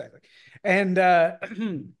 Yeah, exactly. And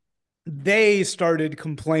they started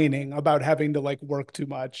complaining about having to like work too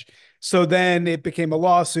much. So then it became a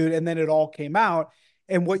lawsuit, and then it all came out.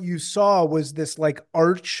 And what you saw was this like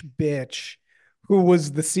arch bitch who was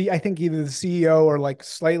I think either the CEO or like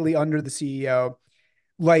slightly under the CEO,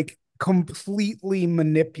 like completely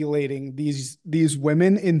manipulating these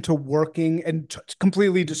women into working and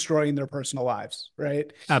completely destroying their personal lives, right?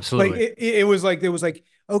 Like Absolutely. it was like,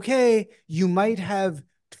 okay, you might have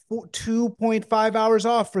 2.5 hours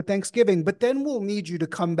off for Thanksgiving, but then we'll need you to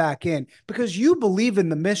come back in because you believe in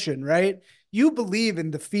the mission, right? You believe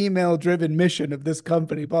in the female driven mission of this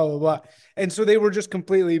company, blah, blah, blah. And so they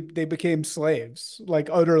became slaves, like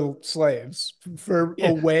utter slaves for Yeah.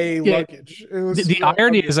 Away Yeah. Luggage. It was The so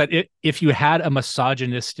irony is amazing. that if you had a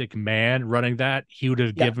misogynistic man running that, he would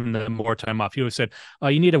have Yeah. given them more time off. He would have said, "Oh,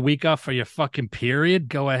 you need a week off for your fucking period?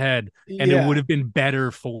 Go ahead," and it would Yeah. have been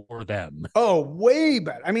better for them. Oh, way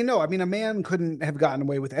better. I mean, no, I mean, a man couldn't have gotten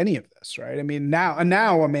away with any of this, right? I mean, now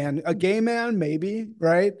a gay man, maybe,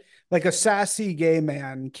 right? Like a sassy gay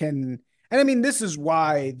man can, and I mean, this is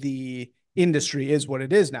why the industry is what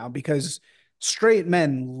it is now, because straight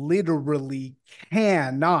men literally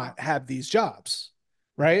cannot have these jobs,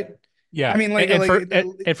 right? I Yeah, mean, and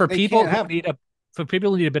for they people can't who have. need a for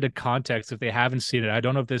people who need a bit of context if they haven't seen it, I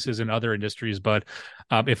don't know if this is in other industries, but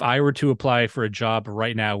if I were to apply for a job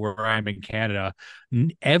right now where I'm in Canada,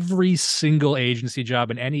 every single agency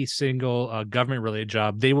job and any single government related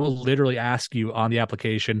job, they will literally ask you on the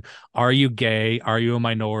application, are you gay? Are you a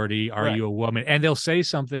minority? Are Right. you a woman? And they'll say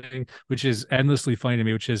something which is endlessly funny to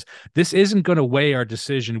me, which is, this isn't going to weigh our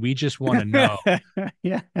decision. We just want to know.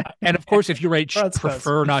 Yeah. And of course, if you write Trust us.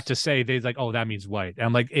 prefer not to say, they're like, oh, that means white. And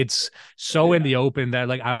I'm like, it's so in Yeah. the open that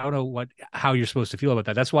like I don't know how you're supposed to feel about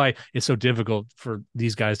that. That's why it's so difficult for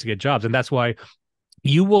these guys to get jobs. And that's why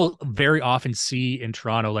you will very often see in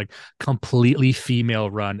Toronto like completely female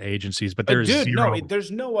run agencies, but there's Dude, no, zero. there's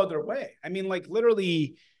no other way. I mean, like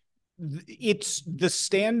literally, it's the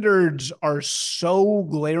standards are so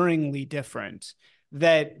glaringly different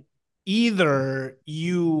that either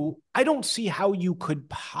I don't see how you could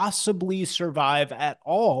possibly survive at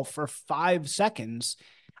all for 5 seconds.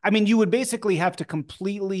 I mean, you would basically have to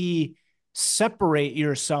completely separate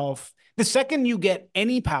yourself. The second you get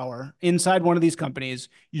any power inside one of these companies,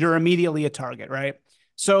 you're immediately a target, right?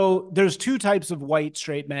 So there's two types of white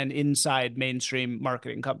straight men inside mainstream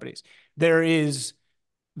marketing companies. There is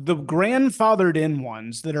the grandfathered in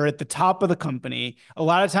ones that are at the top of the company. A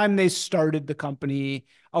lot of time they started the company.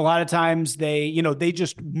 A lot of times they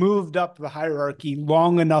just moved up the hierarchy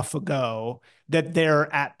long enough ago that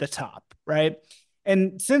they're at the top, right?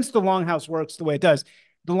 And since the Longhouse works the way it does,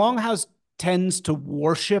 the Longhouse tends to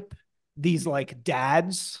worship these like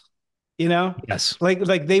dads, you know? Yes.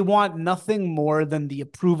 Like they want nothing more than the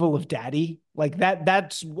approval of daddy. Like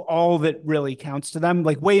that's all that really counts to them.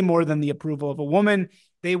 Like way more than the approval of a woman.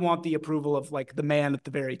 They want the approval of like the man at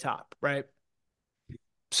the very top, right?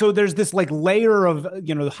 So there's this like layer of,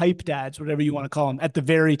 hype dads, whatever you want to call them, at the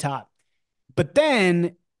very top. But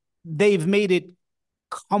then they've made it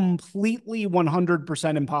completely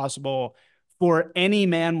 100% impossible for any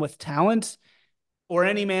man with talent or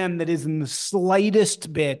any man that is in the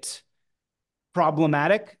slightest bit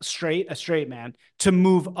problematic, a straight man, to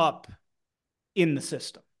move up in the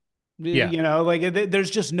system. Yeah. Like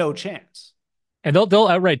there's just no chance. And they'll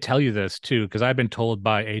outright tell you this too, because I've been told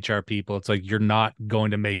by HR people, it's like you're not going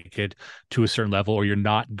to make it to a certain level, or you're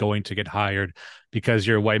not going to get hired because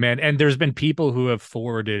you're a white man. And there's been people who have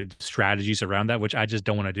forwarded strategies around that, which I just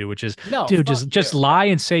don't want to do. Which is, no, dude, just lie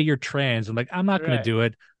and say you're trans. I'm like, I'm not going to do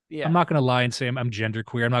it. Yeah. I'm not going to lie and say I'm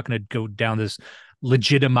genderqueer. I'm not going to go down this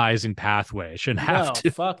legitimizing pathway. I shouldn't have to.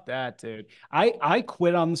 Fuck that, dude. I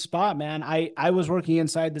quit on the spot, man. I was working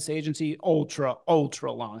inside this agency, ultra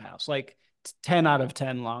Longhouse, like 10 out of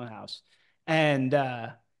 10 Longhouse. And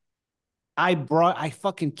I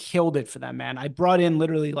fucking killed it for them, man. I brought in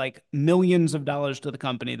literally like millions of dollars to the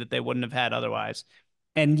company that they wouldn't have had otherwise.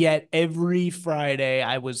 And yet every Friday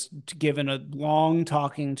I was given a long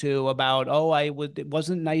talking to about, it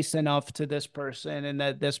wasn't nice enough to this person and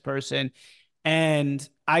that this person. And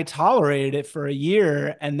I tolerated it for a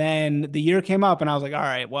year. And then the year came up and I was like, all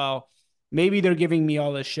right, well, maybe they're giving me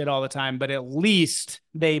all this shit all the time, but at least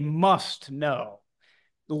they must know.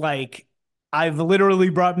 Like, I've literally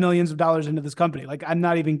brought millions of dollars into this company. Like, I'm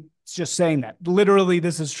not even just saying that. Literally,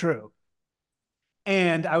 this is true.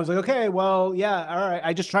 And I was like, okay, well, yeah, all right.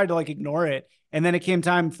 I just tried to like ignore it. And then it came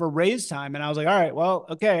time for raise time. And I was like, all right, well,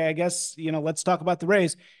 okay, I guess, let's talk about the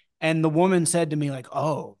raise. And the woman said to me, like,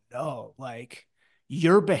 oh, no, like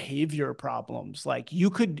your behavior problems, like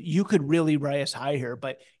you could really rise high here,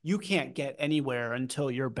 but you can't get anywhere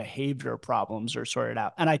until your behavior problems are sorted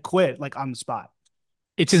out. And I quit like on the spot.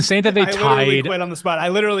 It's insane that they literally quit on the spot. I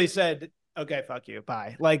literally said, okay, fuck you,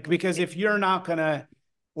 bye. Like, because if you're not gonna,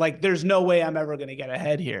 like, there's no way I'm ever gonna get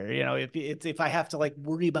ahead here. If I have to like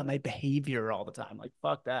worry about my behavior all the time, like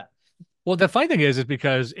fuck that. Well, the funny thing is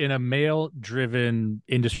because in a male-driven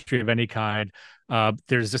industry of any kind,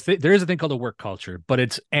 there is a thing called a work culture, but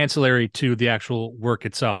it's ancillary to the actual work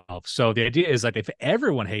itself. So the idea is like if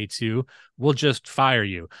everyone hates you, we'll just fire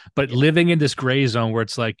you. But living in this gray zone where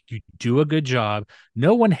it's like you do a good job,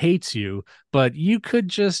 no one hates you, but you could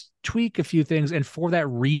just tweak a few things, and for that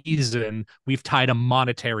reason, we've tied a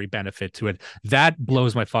monetary benefit to it. That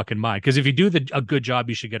blows my fucking mind. Because if you do a good job,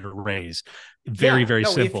 you should get a raise. Very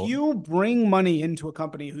simple. If you bring money into a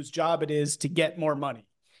company whose job it is to get more money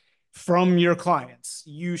from your clients,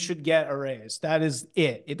 you should get a raise. That is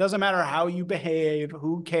it. It doesn't matter how you behave.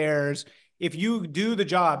 Who cares? If you do the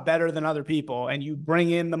job better than other people and you bring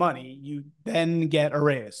in the money, you then get a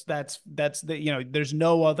raise. That's there's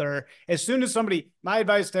no other. As soon as my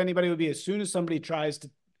advice to anybody would be, as soon as somebody tries to,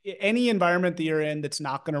 any environment that you're in that's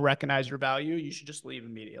not going to recognize your value, you should just leave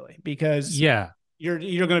immediately, because you're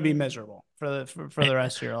going to be miserable for the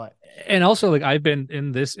rest of your life. And also, like, I've been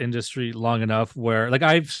in this industry long enough where like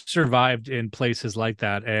I've survived in places like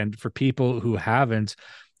that. And for people who haven't,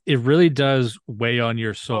 it really does weigh on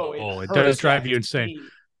your soul. It does drive you insane.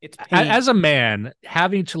 It's pain. As a man,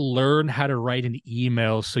 having to learn how to write an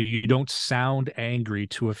email so you don't sound angry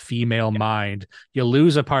to a female mind, you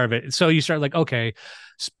lose a part of it. So you start like, okay,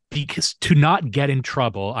 because to not get in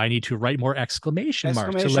trouble, I need to write more exclamation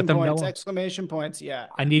marks to let them know. Exclamation points, yeah.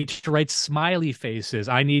 I need to write smiley faces.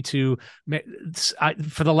 I need to,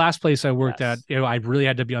 for the last place I worked at, I really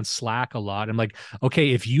had to be on Slack a lot. I'm like, okay,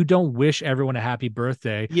 if you don't wish everyone a happy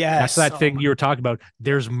birthday, that's that thing you were talking about.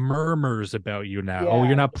 There's murmurs about you now. Oh,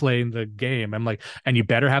 you're not playing the game. I'm like, and you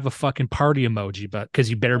better have a fucking party emoji, but because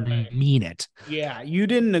you better mean it. Yeah, you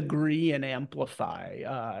didn't agree and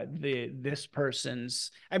amplify this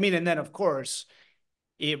person's. I mean, and then of course,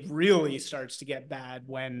 it really starts to get bad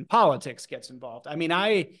when politics gets involved. I mean,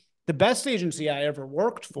 the best agency I ever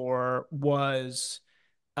worked for was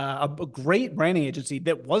a great branding agency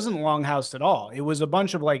that wasn't Longhouse at all. It was a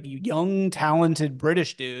bunch of like young, talented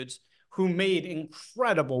British dudes who made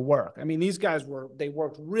incredible work. I mean, these guys they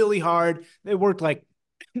worked really hard. They worked like,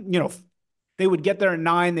 they would get there at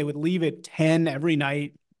 9, they would leave at 10 every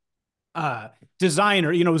night.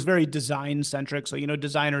 Designer, it was very design centric. So,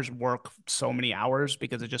 designers work so many hours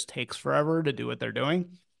because it just takes forever to do what they're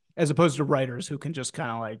doing, as opposed to writers who can just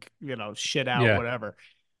kind of like, shit out, whatever.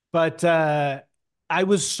 But I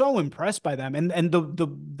was so impressed by them, and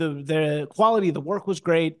the quality of the work was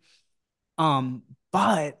great.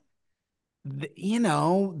 But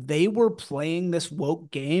they were playing this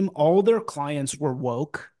woke game. All their clients were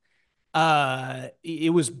woke.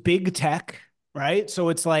 It was big tech, right? So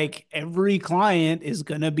it's like every client is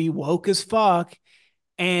gonna be woke as fuck.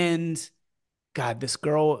 And God, this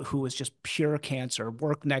girl who was just pure cancer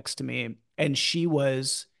worked next to me, and she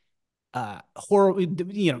was horrible,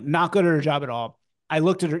 not good at her job at all. I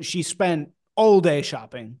looked at her. She spent all day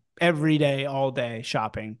shopping, every day, all day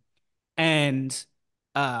shopping. And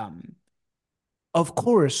of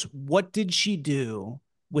course, what did she do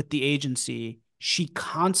with the agency? She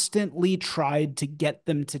constantly tried to get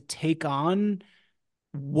them to take on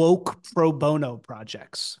woke pro bono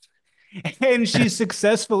projects. And she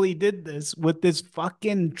successfully did this with this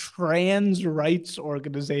fucking trans rights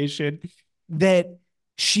organization that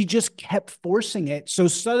she just kept forcing it. So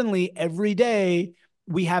suddenly every day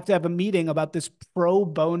we have to have a meeting about this pro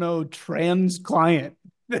bono trans client.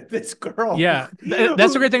 This girl. Yeah.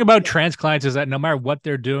 That's the great thing about trans clients is that no matter what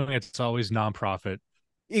they're doing, it's always nonprofit.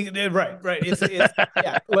 Right. It's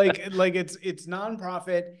yeah, like it's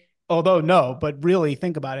nonprofit. Although no, but really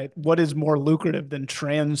think about it. What is more lucrative than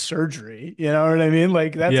trans surgery? You know what I mean?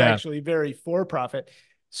 Like that's actually very for profit.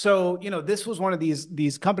 So, this was one of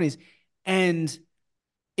these companies, and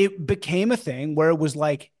it became a thing where it was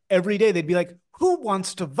like every day they'd be like, who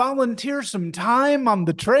wants to volunteer some time on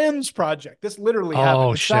the trans project? This literally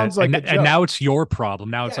happened. It shit. Sounds like and now it's your problem.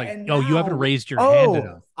 Now it's like, you haven't raised your hand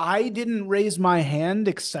enough. I didn't raise my hand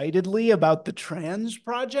excitedly about the trans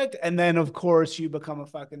project. And then, of course, you become a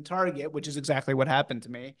fucking target, which is exactly what happened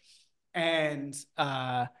to me. And,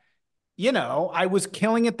 I was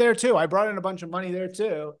killing it there too. I brought in a bunch of money there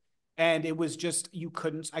too. And it was just,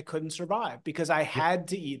 I couldn't survive because I had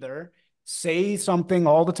to either say something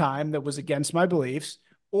all the time that was against my beliefs,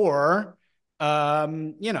 or,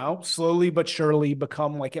 slowly but surely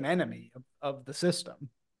become like an enemy of the system.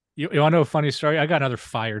 You want to know a funny story? I got another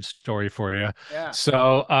fired story for you. Yeah.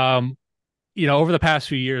 So, over the past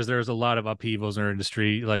few years, there's a lot of upheavals in our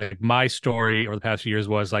industry. Like my story over the past few years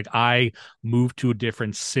was like, I moved to a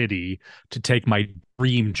different city to take my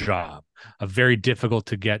dream job, a very difficult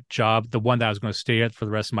to get job, the one that I was going to stay at for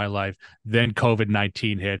the rest of my life. Then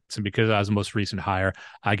COVID-19 hits. And because I was the most recent hire,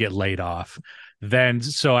 I get laid off.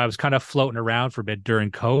 So I was kind of floating around for a bit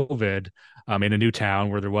during COVID in a new town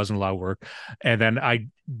where there wasn't a lot of work. And then I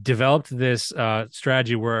developed this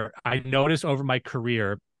strategy where I noticed over my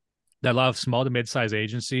career that a lot of small to mid-sized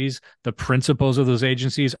agencies, the principals of those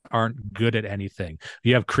agencies aren't good at anything.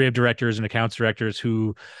 You have creative directors and accounts directors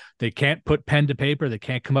who they can't put pen to paper. They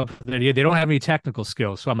can't come up with an idea. They don't have any technical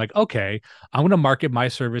skills. So I'm like, okay, I'm going to market my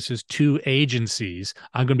services to agencies.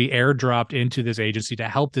 I'm going to be airdropped into this agency to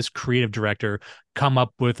help this creative director come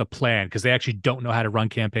up with a plan because they actually don't know how to run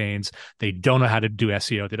campaigns. They don't know how to do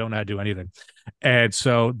SEO. They don't know how to do anything. And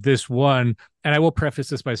so and I will preface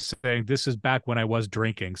this by saying this is back when I was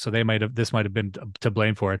drinking. So this might have been to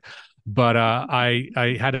blame for it. But I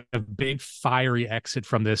had a big fiery exit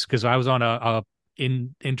from this because I was on a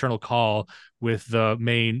internal call with the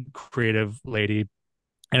main creative lady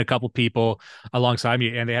and a couple people alongside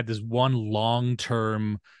me. And they had this one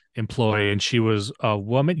long-term employee, and she was a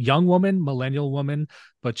young woman, millennial woman,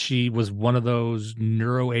 but she was one of those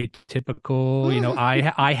neuroatypical,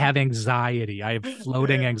 I have anxiety. I have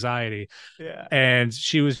floating anxiety. Yeah. And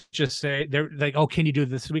she was just saying, they're like, oh, can you do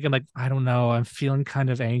this week? I'm like, I don't know. I'm feeling kind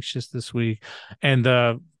of anxious this week. And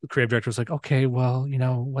the creative director was like, okay, well,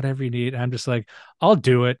 whatever you need. And I'm just like, I'll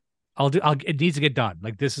do it. It needs to get done.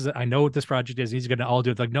 Like I know what this project is. It needs to get done. I'll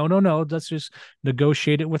do it. Like, no. Let's just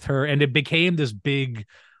negotiate it with her. And it became this big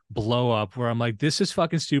blow up where I'm like, this is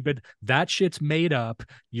fucking stupid. That shit's made up.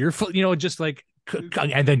 You're, just like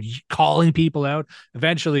and then calling people out.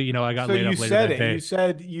 Eventually, I got So laid you off later said that it.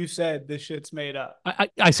 day. You said this shit's made up.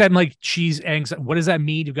 I said, like, she's anxiety. What does that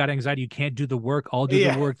mean? You've got anxiety. You can't do the work. I'll do the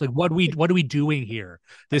Yeah. work. Like, what are we doing here?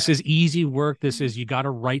 This is easy work. This is, you got to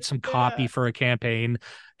write some copy Yeah. for a campaign,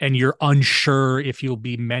 and you're unsure if you'll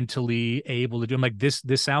be mentally able to do. I'm like, this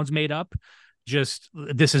sounds made up. Just,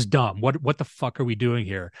 this is dumb. What the fuck are we doing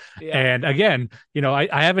here? Yeah. And again, I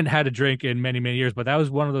haven't had a drink in many, many years, but that was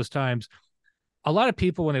one of those times. A lot of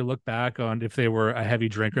people, when they look back on if they were a heavy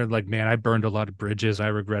drinker, like, man, I burned a lot of bridges. I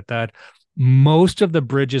regret that. Most of the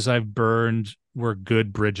bridges I've burned were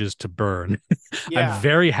good bridges to burn. I'm Yeah.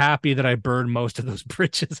 very happy that I burned most of those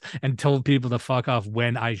bridges and told people to fuck off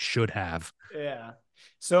when I should have. Yeah.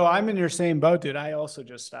 So I'm in your same boat, dude. I also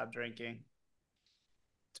just stopped drinking.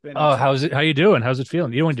 Oh, It's how's it? How you doing? How's it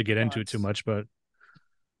feeling? You don't need to get into it too sucks. much, but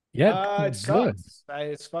yeah, It good. sucks.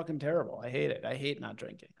 It's fucking terrible. I hate it. I hate not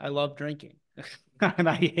drinking. I love drinking. And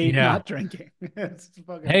I hate Yeah. not drinking. It's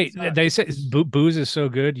fucking Hey, sucks. they say booze is so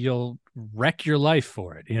good you'll wreck your life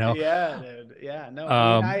for it. Yeah, dude. Yeah, no.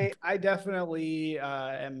 I mean, Um, I definitely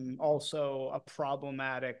am also a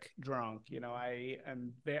problematic drunk.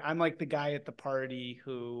 I'm like the guy at the party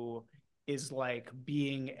who is like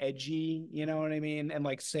being edgy, you know what I mean? And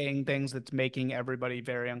like saying things that's making everybody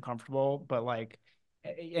very uncomfortable, but like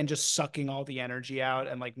and just sucking all the energy out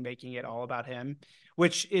and like making it all about him,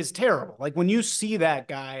 which is terrible. Like when you see that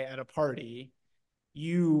guy at a party,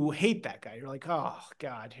 you hate that guy. You're like, oh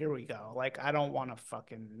God, here we go. Like, I don't want to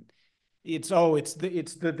fucking it's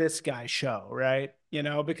the this guy show, right?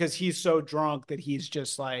 Because he's so drunk that he's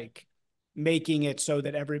just like making it so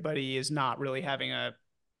that everybody is not really having a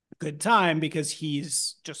good time because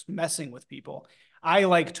he's just messing with people. I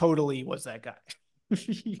like totally was that guy. Well,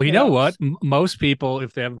 you you know know? what? Most people,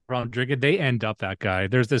 if they have a problem drinking, they end up that guy.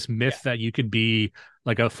 There's this Yeah. myth that you could be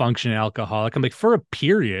like a functioning alcoholic. I'm like, for a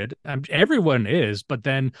period, everyone is, but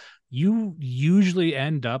then you usually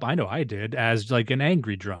end up, I know I did, as like an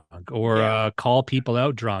angry drunk or Yeah. call people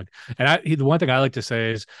out drunk. And the one thing I like to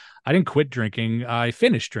say is, I didn't quit drinking. I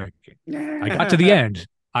finished drinking. I got to the end.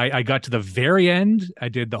 I got to the very end. I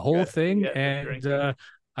did the whole thing, Yeah, the and drinking.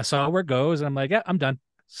 I saw where it goes. And I'm like, yeah, I'm done.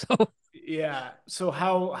 So Yeah. So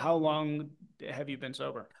how long have you been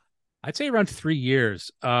sober? I'd say around 3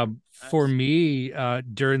 years. For Nice. me,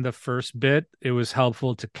 during the first bit, it was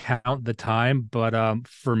helpful to count the time. But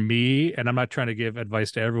for me, and I'm not trying to give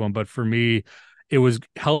advice to everyone, but for me, it was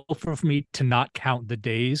helpful for me to not count the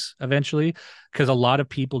days eventually, because a lot of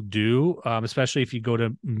people do, especially if you go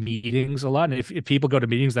to meetings a lot. And if people go to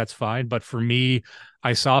meetings, that's fine. But for me,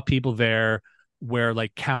 I saw people there where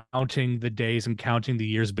like counting the days and counting the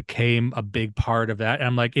years became a big part of that. And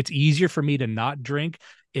I'm like, it's easier for me to not drink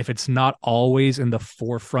if it's not always in the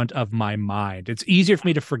forefront of my mind. It's easier for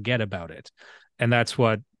me to forget about it. And that's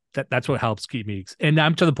what helps keep me. And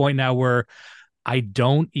I'm to the point now where I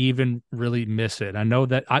don't even really miss it. I know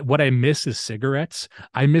that what I miss is cigarettes.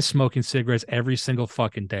 I miss smoking cigarettes every single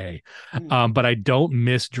fucking day. Hmm. But I don't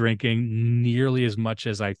miss drinking nearly as much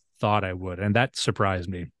as I thought I would. And that surprised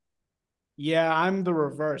me. Yeah, I'm the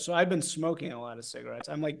reverse. So I've been smoking a lot of cigarettes.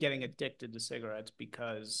 I'm like getting addicted to cigarettes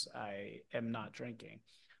because I am not drinking.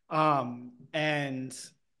 And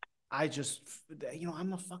I just,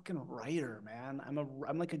 I'm a fucking writer, man.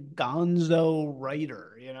 I'm like a gonzo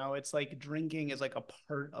writer, It's like drinking is like a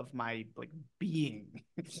part of my like being.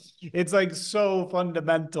 It's like so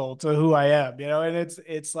fundamental to who I am, and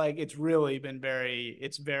it's like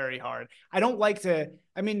it's very hard. I don't like to,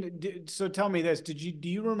 I mean, so tell me this, do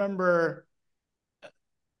you remember,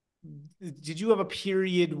 did you have a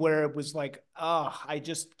period where it was like, oh, I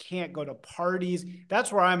just can't go to parties?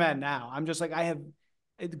 That's where I'm at now. I'm just like, I have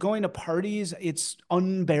going to parties, it's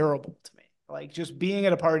unbearable to me. Like just being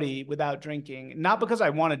at a party without drinking, not because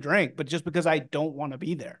I want to drink, but just because I don't want to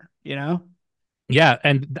be there? Yeah,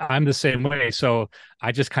 and I'm the same way. So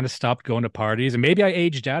I just kind of stopped going to parties, and maybe I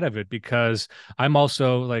aged out of it because I'm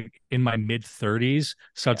also like in my mid 30s.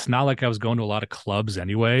 So Yeah. it's not like I was going to a lot of clubs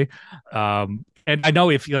anyway. And I know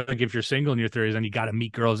if you're single in your 30s and you got to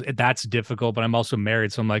meet girls, that's difficult. But I'm also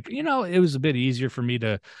married, so I'm like, it was a bit easier for me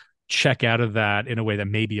to check out of that in a way that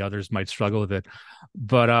maybe others might struggle with it.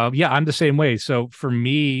 But yeah, I'm the same way. So for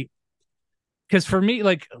me, because for me,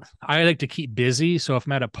 like, I like to keep busy. So if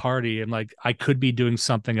I'm at a party and like I could be doing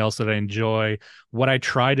something else that I enjoy, what I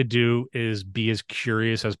try to do is be as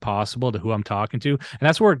curious as possible to who I'm talking to. And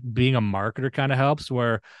that's where being a marketer kind of helps,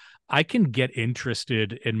 where I can get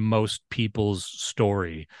interested in most people's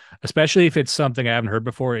story, especially if it's something I haven't heard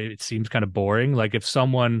before. It seems kind of boring. Like if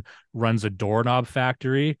someone runs a doorknob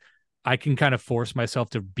factory, I can kind of force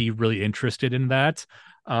myself to be really interested in that.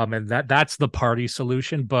 And that's the party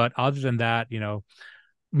solution. But other than that,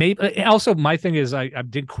 maybe also my thing is I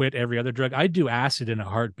did quit every other drug. I do acid in a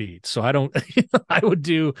heartbeat. So I don't I would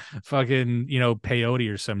do fucking,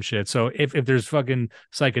 peyote or some shit. So if there's fucking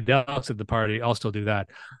psychedelics at the party, I'll still do that.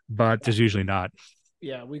 But there's usually not.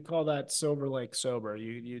 Yeah, we call that sober like sober.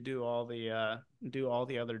 You do all the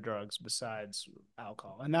other drugs besides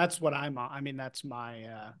alcohol. And that's what I'm on. I mean, that's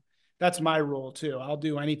my rule too. I'll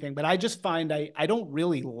do anything, but I just find I don't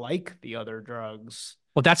really like the other drugs.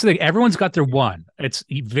 Well, that's the thing. Everyone's got their one. It's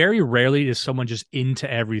very rarely is someone just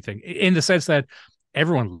into everything in the sense that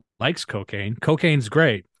everyone likes cocaine. Cocaine's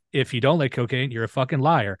great. If you don't like cocaine, you're a fucking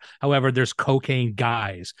liar. However, there's cocaine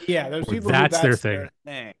guys. Yeah, there's people that's who their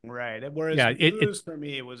thing. Right? Whereas Yeah, booze for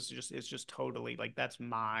me it's just totally like that's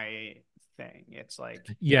my thing. It's like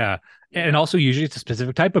yeah, and also usually it's a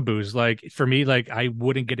specific type of booze. Like for me, like I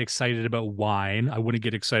wouldn't get excited about wine. I wouldn't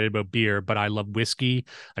get excited about beer, but I love whiskey,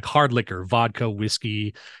 like hard liquor, vodka,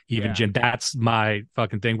 whiskey, even gin. That's my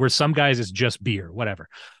fucking thing. Where some guys it's just beer, whatever.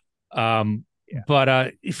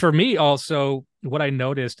 But for me also what I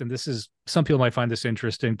noticed, and this is some people might find this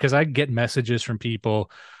interesting because I get messages from people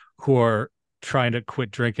who are trying to quit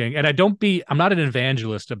drinking, and I'm not an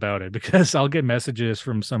evangelist about it because I'll get messages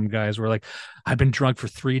from some guys where like, I've been drunk for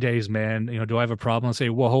 3 days, man. Do I have a problem? I say,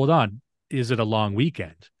 well, hold on. Is it a long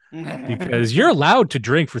weekend? Because you're allowed to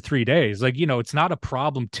drink for 3 days. Like, it's not a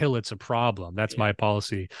problem till it's a problem. That's my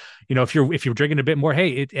policy. If you're drinking a bit more,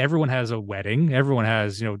 hey, everyone has a wedding. Everyone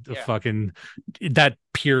has, the fucking that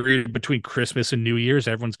period between Christmas and New Year's.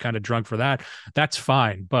 Everyone's kind of drunk for that. That's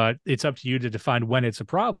fine. But it's up to you to define when it's a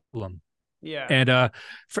problem. Yeah. And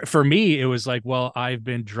for me, it was like, well, I've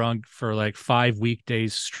been drunk for like 5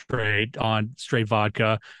 weekdays straight on straight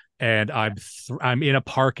vodka. And I'm in a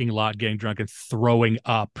parking lot getting drunk and throwing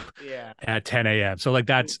up at 10 a.m. So like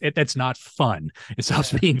that's not fun. It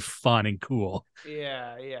stops being fun and cool.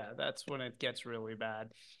 Yeah. That's when it gets really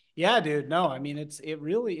bad. Yeah, dude. No, I mean it's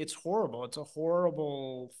horrible. It's a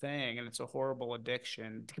horrible thing and it's a horrible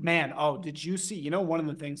addiction. Man, did you see, one of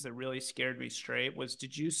the things that really scared me straight was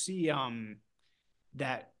did you see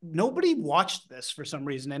that nobody watched this for some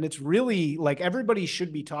reason, and it's really like everybody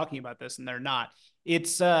should be talking about this and they're not.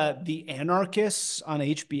 It's The Anarchists on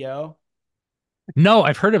HBO. No,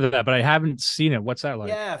 I've heard of that, but I haven't seen it. What's that like?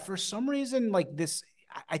 Yeah, for some reason, like this,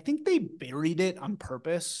 I think they buried it on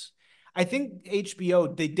purpose. I think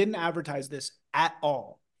HBO, they didn't advertise this at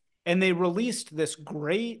all. And they released this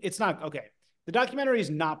great, it's not, okay. The documentary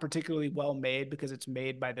is not particularly well made because it's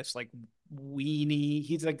made by this like weenie.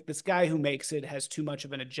 He's like this guy who makes it has too much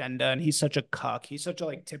of an agenda and he's such a cuck. He's such a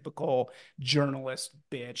like typical journalist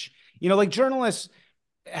bitch. Like journalists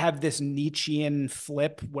have this Nietzschean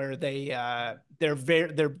flip where they're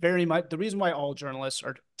very much the reason why all journalists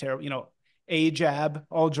are terrible, AJAB,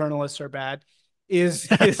 all journalists are bad, is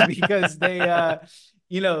because they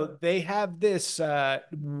they have this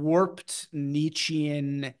warped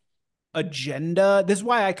Nietzschean agenda. This is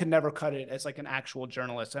why I could never cut it as like an actual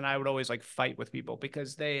journalist, and I would always like fight with people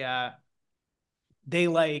because they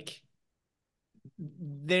like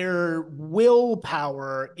their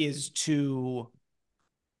willpower is to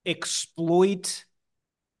exploit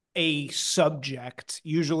a subject,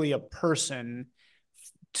 usually a person,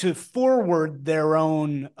 to forward their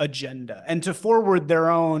own agenda and to forward their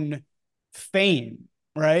own fame,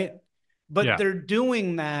 right? But they're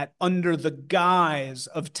doing that under the guise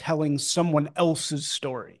of telling someone else's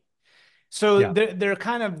story. So they're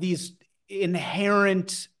kind of these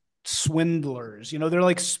inherent swindlers. They're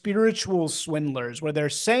like spiritual swindlers where they're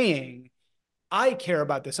saying, I care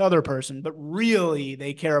about this other person, but really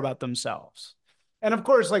they care about themselves. And of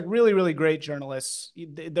course, like really, really great journalists,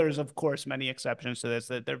 there's of course many exceptions to this,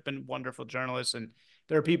 that there have been wonderful journalists and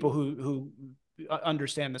there are people who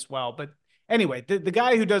understand this well. But anyway, the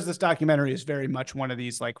guy who does this documentary is very much one of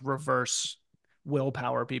these like reverse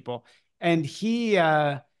willpower people. And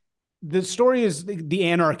the story is the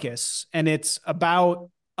Anarchists, and it's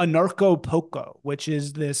about Anarcho-Poco, which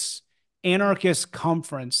is this anarchist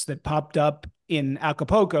conference that popped up in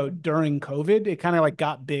Acapulco during COVID. It kind of like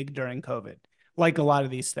got big during COVID, like a lot of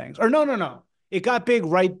these things. Or no. It got big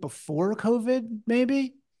right before COVID,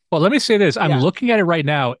 maybe. Well, let me say this. I'm looking at it right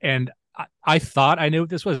now, and I thought I knew what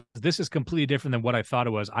this was. This is completely different than what I thought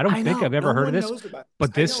it was. I don't think I've ever heard of this,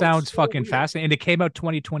 but this sounds fucking fascinating. And it came out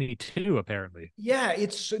 2022, apparently. Yeah,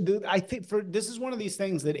 I think this is one of these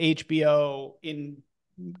things that HBO, in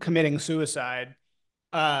committing suicide,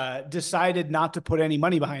 decided not to put any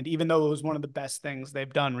money behind, even though it was one of the best things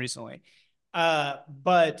they've done recently.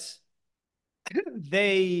 But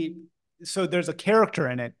so there's a character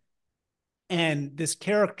in it, and this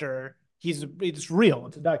character it's real.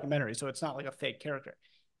 It's a documentary, so it's not like a fake character.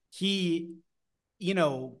 He,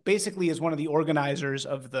 basically is one of the organizers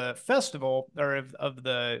of the festival or of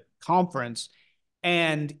the conference.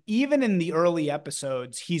 And even in the early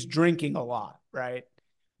episodes, he's drinking a lot, right?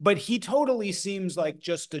 But he totally seems like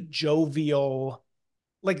just a jovial,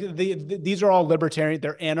 like these are all libertarian,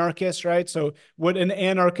 they're anarchists, right? So what an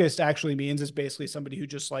anarchist actually means is basically somebody who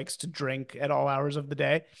just likes to drink at all hours of the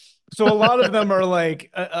day. So a lot of them are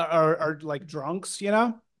like are like drunks,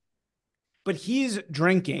 but he's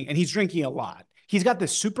drinking and he's drinking a lot. He's got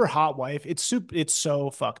this super hot wife. It's so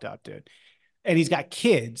fucked up, dude. And he's got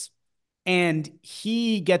kids. And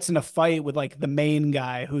he gets in a fight with like the main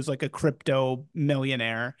guy who's like a crypto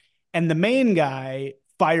millionaire. And the main guy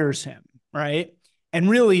fires him, right? And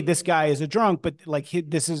really, this guy is a drunk, but like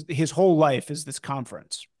this is his whole life is this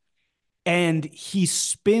conference. And he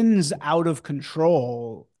spins out of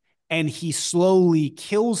control and he slowly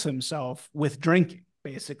kills himself with drinking,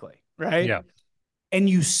 basically, right? Yeah. And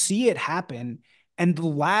you see it happen. And the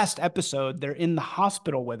last episode, they're in the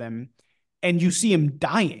hospital with him, and you see him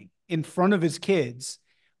dying in front of his kids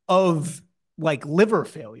of like liver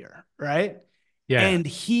failure, right? Yeah. And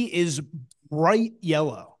he is bright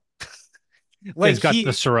yellow. Like he's got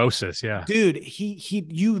the cirrhosis. Yeah. Dude,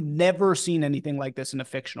 you never seen anything like this in a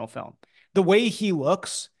fictional film. The way he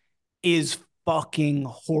looks is fucking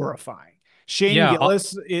horrifying. Shane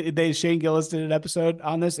Gillis did an episode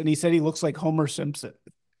on this, and he said he looks like Homer Simpson.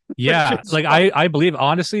 Yeah, like I believe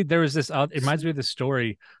honestly there was this it reminds me of this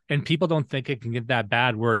story, and people don't think it can get that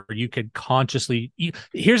bad where you could consciously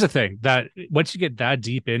here's the thing, that once you get that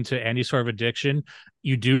deep into any sort of addiction,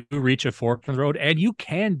 you do reach a fork in the road, and you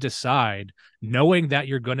can decide, knowing that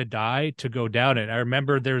you're going to die, to go down it. I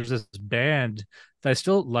remember there's this band that I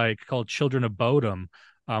still like called Children of Bodom.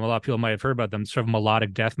 A lot of people might have heard about them, sort of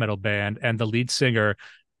melodic death metal band, and the lead singer,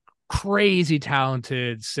 crazy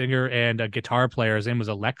talented singer and a guitar player, his name was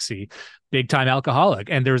Alexi, big time alcoholic.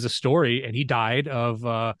 And there was a story, and he died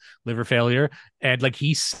of liver failure, and like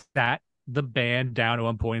he sat the band down at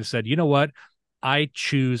one point and said, you know what, I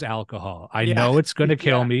choose alcohol. I know it's going to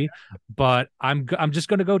kill me, but I'm just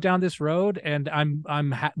going to go down this road, and I'm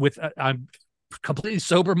completely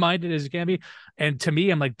sober minded as you can be. And to me,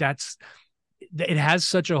 I'm like, it has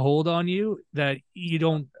such a hold on you that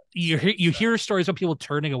you hear stories of people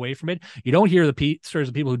turning away from it. You don't hear the stories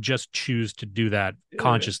of people who just choose to do that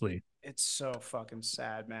consciously. It's so fucking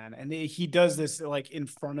sad, man. And he does this like in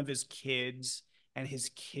front of his kids, and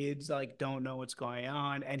his kids like don't know what's going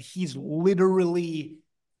on. And he's literally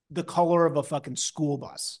the color of a fucking school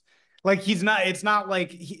bus. Like it's not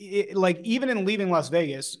like like even in Leaving Las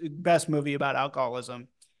Vegas, best movie about alcoholism.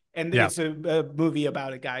 And it's a movie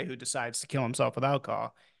about a guy who decides to kill himself with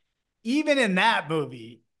alcohol. Even in that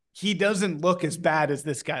movie, he doesn't look as bad as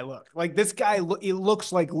this guy looked. Like this guy, it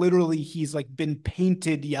looks like literally he's like been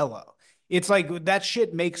painted yellow. It's like that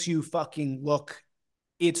shit makes you fucking look.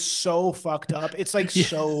 It's so fucked up. It's like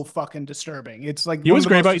so fucking disturbing. It's like it was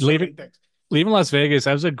great about Leaving Las Vegas.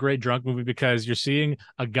 That was a great drunk movie because you're seeing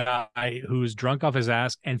a guy who's drunk off his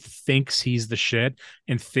ass and thinks he's the shit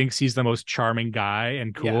and thinks he's the most charming guy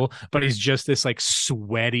and cool, but he's just this like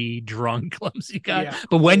sweaty, drunk, clumsy guy. Yeah.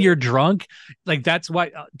 But when you're drunk, like that's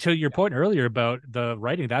why, to your point earlier about the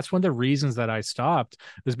writing, that's one of the reasons that I stopped,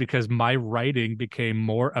 was because my writing became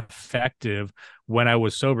more effective when I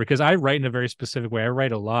was sober, because I write in a very specific way. I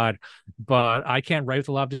write a lot, but I can't write with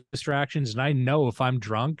a lot of distractions. And I know if I'm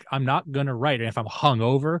drunk, I'm not going to write. And if I'm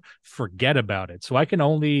hungover, forget about it. So I can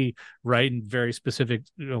only write in very specific,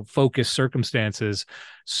 focused circumstances.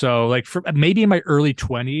 So like for maybe in my early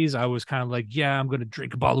 20s, I was kind of like, yeah, I'm going to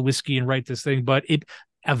drink a bottle of whiskey and write this thing. But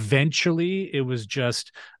eventually it was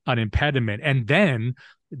just an impediment. And then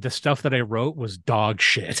the stuff that I wrote was dog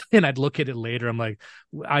shit. And I'd look at it later. I'm like,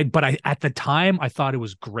 at the time, I thought it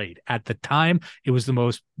was great. At the time, it was the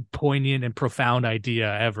most poignant and profound idea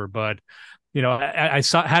ever. But, I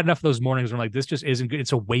had enough of those mornings where I'm like, this just isn't good.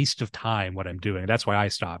 It's a waste of time what I'm doing. That's why I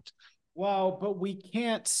stopped. Well, but we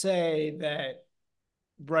can't say that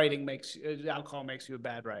alcohol makes you a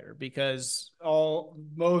bad writer, because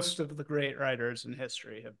most of the great writers in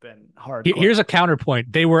history have been hardcore. Here's a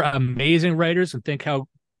counterpoint. They were amazing writers, and think how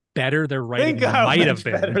better their writing might have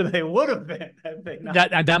been. Better they would have been. Had they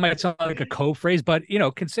not. That might sound like a code phrase, but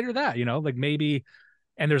consider that, like maybe.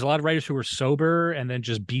 And there's a lot of writers who were sober and then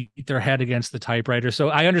just beat their head against the typewriter. So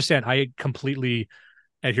I understand. I completely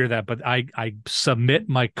adhere to that, but I submit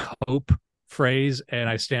my cope phrase and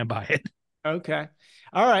I stand by it. Okay.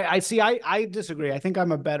 All right. I disagree. I think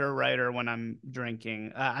I'm a better writer when I'm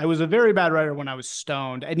drinking. I was a very bad writer when I was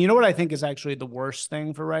stoned. And you know what I think is actually the worst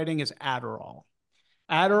thing for writing is Adderall.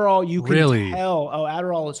 Adderall, you can Really? tell. Oh,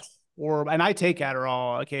 Adderall is horrible, and I take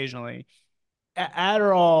Adderall occasionally.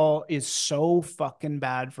 Adderall is so fucking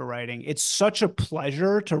bad for writing. It's such a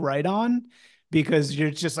pleasure to write on because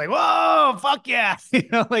you're just like, whoa, fuck yeah.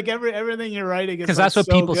 Like everything you're writing is Because like that's what so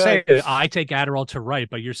people good. say. I take Adderall to write,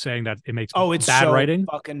 but you're saying that it makes Oh, it's bad so writing.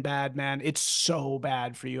 fucking bad, man. It's so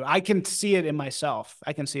bad for you. I can see it in myself.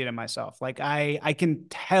 I can see it in myself. Like I can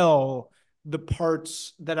tell the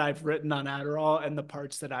parts that I've written on Adderall and the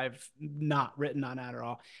parts that I've not written on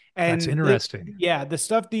Adderall. That's And interesting. the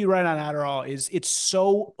stuff that you write on Adderall is it's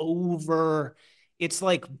so over, it's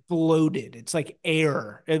like bloated. It's like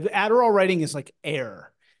air. Adderall writing is like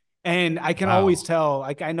air. And I can always Wow. tell,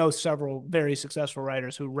 like, I know several very successful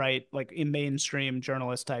writers who write, like, in mainstream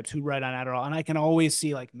journalist types who write on Adderall. And I can always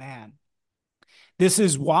see, like, man, this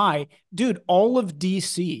is why, dude, all of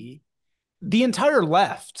DC, the entire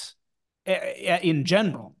left in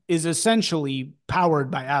general is essentially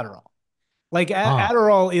powered by Adderall. Like Huh.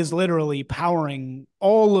 Adderall is literally powering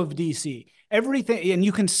all of DC. Everything, and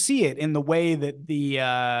you can see it in the way that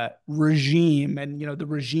the regime and the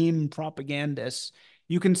regime propagandists,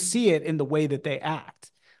 you can see it in the way that they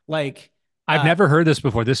act. Like, I've uh, never heard this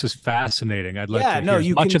before. This is fascinating. I'd like yeah, to no, hear as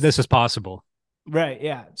you much can. of this as possible. Right,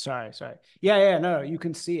 yeah. Sorry. Yeah, no, you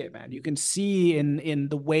can see it, man. You can see in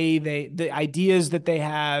the way the ideas that they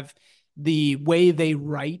have, the way they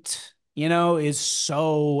write, is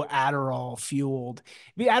so Adderall fueled.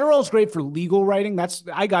 The Adderall is great for legal writing.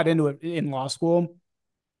 I got into it in law school,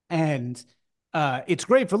 and it's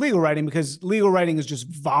great for legal writing because legal writing is just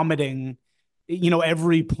vomiting,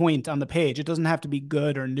 every point on the page. It doesn't have to be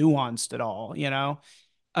good or nuanced at all.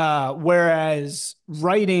 Whereas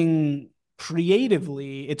writing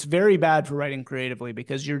creatively, it's very bad for writing creatively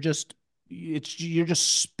because you're just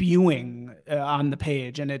spewing on the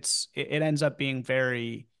page, and it ends up being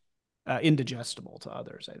very indigestible to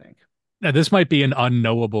others, I think. Now, this might be an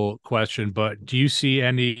unknowable question, but do you see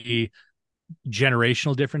any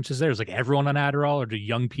generational differences there? Is like everyone on Adderall, or do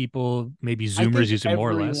young people, maybe I Zoomers, think use it more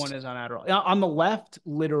or everyone less? is on Adderall. On the left,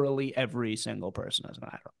 literally every single person is on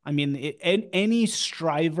Adderall. I mean, any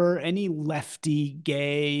striver, any lefty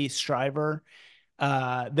gay striver,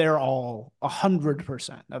 they're all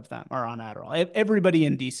 100% of them are on Adderall. Everybody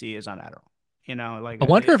in DC is on Adderall. Like I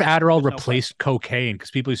wonder if Adderall there's no question. replaced cocaine because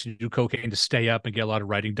people used to do cocaine to stay up and get a lot of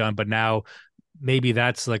writing done, but now maybe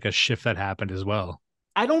that's like a shift that happened as well.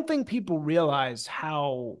 I don't think people realize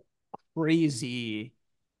how crazy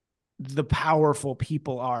the powerful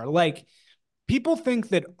people are. Like, people think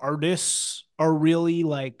that artists are really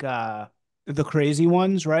like the crazy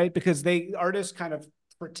ones, right? Because artists kind of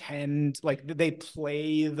pretend like they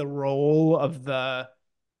play the role of the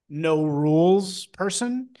no rules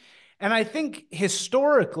person. And I think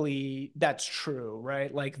historically that's true,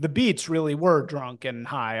 right? Like the Beats really were drunk and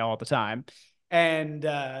high all the time. And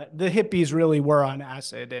the hippies really were on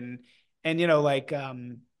acid and like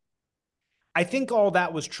I think all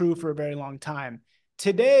that was true for a very long time.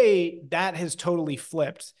 Today, that has totally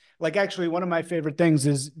flipped. Like, actually, one of my favorite things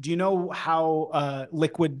is, do you know how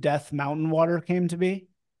Liquid Death Mountain Water came to be?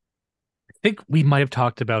 I think we might have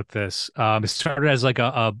talked about this. It started as like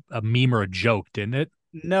a meme or a joke, didn't it?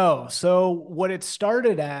 No. So what it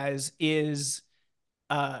started as is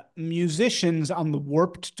musicians on the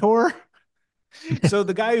Warped Tour. So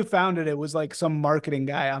the guy who founded it was like some marketing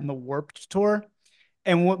guy on the Warped Tour.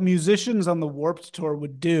 And what musicians on the Warped Tour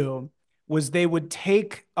would do was they would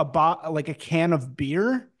take like a can of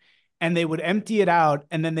beer and they would empty it out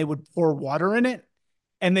and then they would pour water in it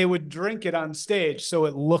and they would drink it on stage. So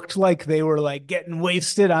it looked like they were like getting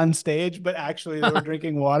wasted on stage, but actually they were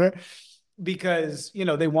drinking water because,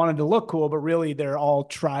 they wanted to look cool, but really they're all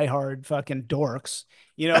try hard fucking dorks,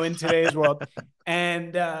 in today's world.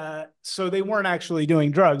 And so they weren't actually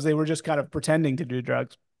doing drugs. They were just kind of pretending to do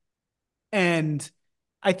drugs. And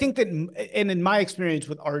I think that, and in my experience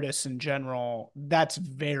with artists in general, that's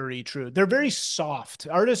very true. They're very soft.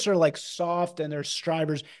 Artists are like soft and they're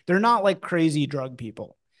strivers. They're not like crazy drug people.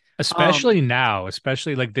 Um, Especially now,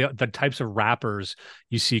 especially like the types of rappers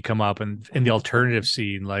you see come up in the alternative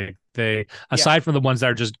scene. Like they, yeah, aside from the ones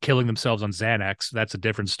that are just killing themselves on Xanax, that's a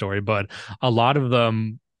different story. But a lot of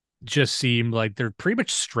them just seem like they're pretty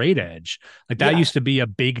much straight edge. Like that yeah, used to be a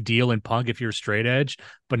big deal in punk if you're straight edge,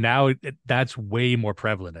 but now that's way more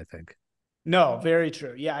prevalent, I think. no, very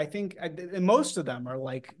true. Yeah, I think most of them are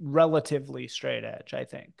like relatively straight edge, I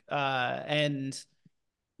think. And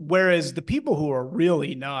whereas the people who are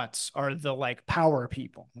really nuts are the like power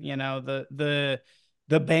people, the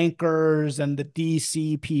bankers and the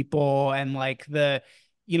DC people and like the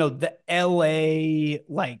LA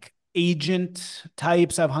like agent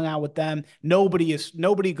types. I've hung out with them.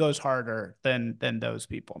 Nobody goes harder than those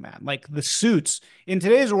people, man. Like the suits in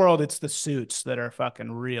today's world, it's the suits that are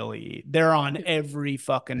fucking really, they're on every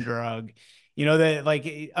fucking drug, that like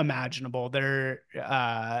imaginable. They're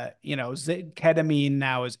ketamine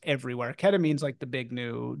now is everywhere. Ketamine's like the big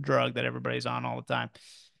new drug that everybody's on all the time.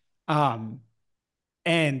 Um,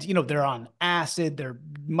 and they're on acid, they're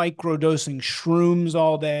microdosing shrooms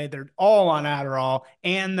all day, they're all on Adderall,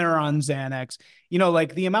 and they're on Xanax.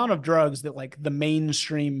 Like the amount of drugs that like the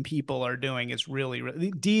mainstream people are doing is really,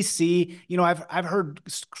 really DC. I've heard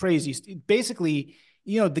crazy, basically,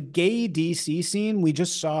 the gay DC scene.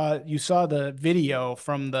 You saw the video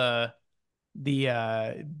from the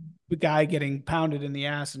guy getting pounded in the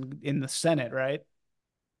ass in the Senate, right?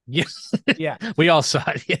 Yes. Yeah. We all saw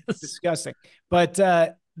it. Yes. Disgusting. But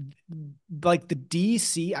like the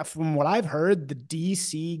DC, from what I've heard, the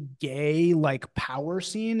DC gay like power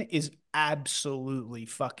scene is absolutely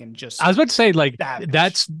fucking just I was about to say, like,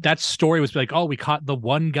 savage. that story was like, oh, we caught the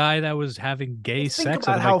one guy that was having gay Think sex.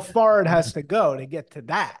 about And how like, far it has to go to get to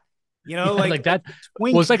that. yeah, like Like that. the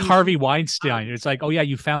Well, twink it's like DC. Harvey Weinstein. It's like, oh yeah,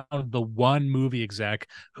 you found the one movie exec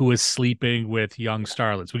who was sleeping with young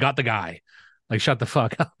starlets. We got the guy. Like, shut the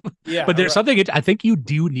fuck up. Yeah, But there's right. something, I think you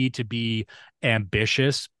do need to be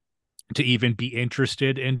ambitious to even be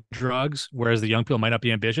interested in drugs, whereas the young people might not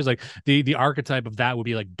be ambitious. Like the archetype of that would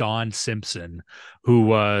be like Don Simpson, who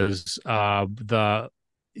was the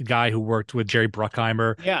guy who worked with Jerry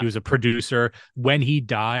Bruckheimer. He Yeah. was a producer. When he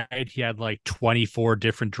died, he had like 24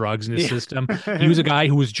 different drugs in his Yeah. system. He was a guy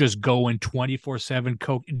who was just going 24/7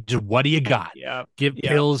 coke. What do you got? Yeah. Give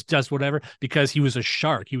Yeah. pills, just whatever, because he was a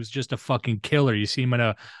shark. He was just a fucking killer. You see him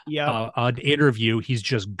in Yeah. an interview, he's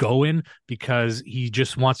just going because he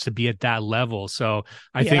just wants to be at that level. So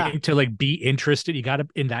I Yeah. think to like be interested, you got to,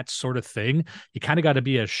 in that sort of thing, you kind of got to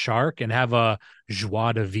be a shark and have a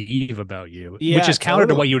joie de vivre about you, which Yeah, is counter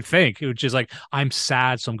to what you totally. would think, which is like, I'm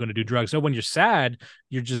sad, so I'm going to do drugs. So when you're sad,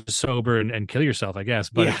 you're just sober and kill yourself, I guess.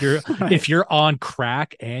 But Yeah. if you're Right. if you're on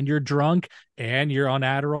crack and you're drunk and you're on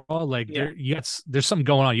Adderall, like Yeah. there's something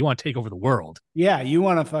going on. You want to take over the world. Yeah, you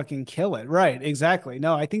want to fucking kill it. Right, exactly.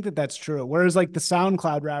 No, I think that that's true. Whereas like the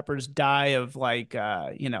SoundCloud rappers die of like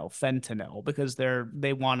fentanyl because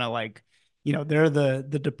they want to like they're the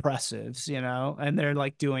depressives, and they're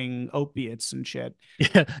like doing opiates and shit.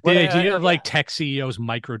 Yeah, Well, the idea of yeah, like tech CEOs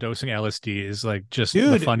microdosing LSD is like just the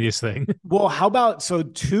dude. funniest thing. Well, how about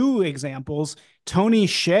two examples? Tony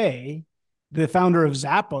Hsieh, the founder of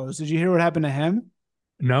Zappos. Did you hear what happened to him?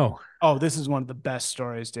 No. Oh, this is one of the best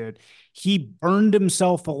stories, dude. He burned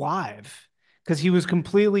himself alive because he was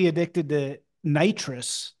completely addicted to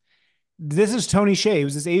nitrous. This is Tony Hsieh. He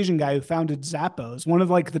was this Asian guy who founded Zappos, one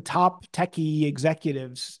of like the top techie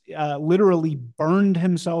executives. Literally burned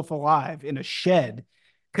himself alive in a shed.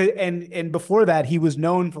 And before that, he was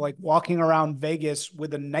known for like walking around Vegas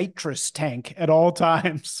with a nitrous tank at all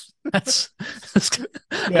times. That's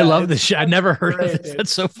I Yeah, love it's this shit. I never heard of great, this. dude.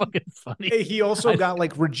 That's so fucking funny. He also I, got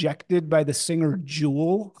like rejected by the singer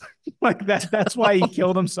Jewel. Like that's why he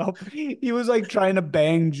killed himself. He was like trying to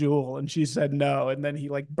bang Jewel and she said no. And then he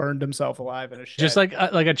like burned himself alive in a just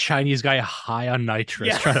shed. like a Chinese guy high on nitrous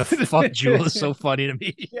Yeah. trying to fuck Jewel is so funny to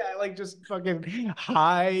me. Yeah, like just fucking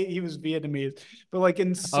high. He was Vietnamese, but like Oh,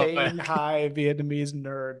 insane high Vietnamese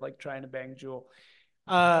nerd, like trying to bang Jewel.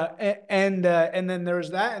 And then there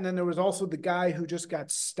was that, and then there was also the guy who just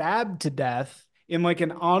got stabbed to death in like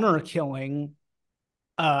an honor killing,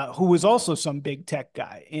 who was also some big tech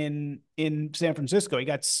guy in San Francisco. He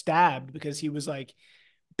got stabbed because he was like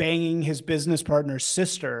banging his business partner's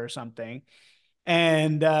sister or something.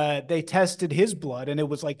 And they tested his blood, and it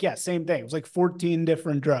was like, yeah, same thing. It was like 14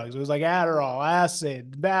 different drugs. It was like Adderall,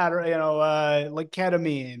 acid, battery, like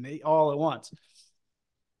ketamine, all at once.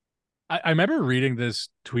 I remember reading this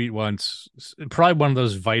tweet once, probably one of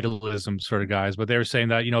those vitalism sort of guys, but they were saying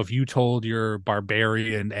that, if you told your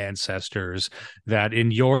barbarian ancestors that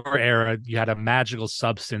in your era you had a magical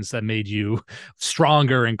substance that made you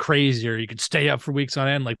stronger and crazier, you could stay up for weeks on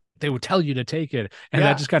end, like they would tell you to take it. And that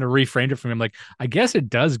Yeah. just kind of reframed it from him. Like, I guess it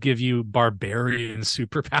does give you barbarian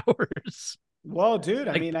superpowers. Well, dude,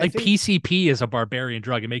 I Like mean, I like think, PCP is a barbarian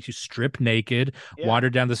drug. It makes you strip naked, yeah. wander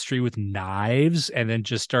down the street with knives, and then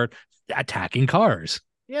just start attacking cars.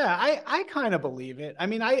 Yeah, I kind of believe it. I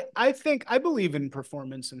mean, I think I believe in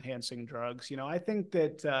performance enhancing drugs. I think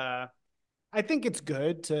that I think it's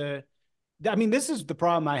good to. I mean, this is the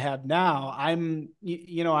problem I have now. I'm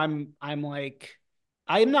like,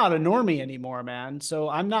 I'm not a normie anymore, man. So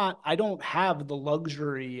I don't have the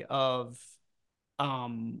luxury of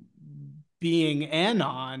um being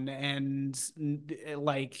anon and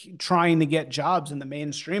like trying to get jobs in the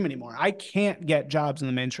mainstream anymore. I can't get jobs in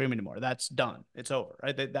the mainstream anymore. That's done. It's over.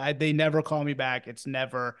 Right? They never call me back. It's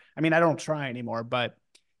never, I mean, I don't try anymore, but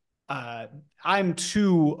I'm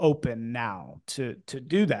too open now to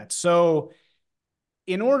do that. So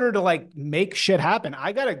in order to like make shit happen,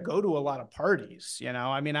 I got to go to a lot of parties, you know?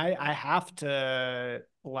 I mean, I have to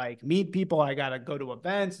like meet people. I got to go to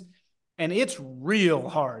events. And it's real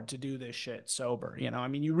hard to do this shit sober, you know. I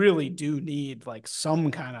mean, you really do need like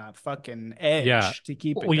some kind of fucking edge to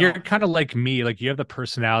keep it well, going. you're kind of like me. Like you have the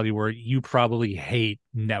personality where you probably hate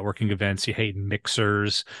networking events. You hate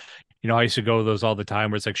mixers. You know, I used to go to those all the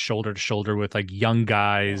time where it's like shoulder to shoulder with like young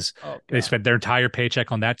guys. They spend their entire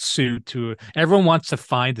paycheck on that suit to everyone wants to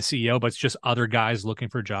find the CEO, but it's just other guys looking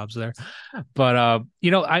for jobs there. But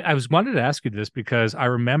you know, I was wanted to ask you this because I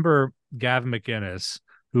remember Gavin McInnes,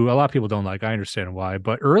 who a lot of people don't like. I understand why.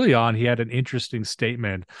 But early on, he had an interesting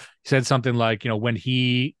statement. He said something like, you know, when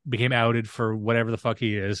he became outed for whatever the fuck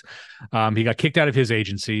he is, he got kicked out of his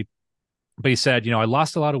agency. But he said, you know, I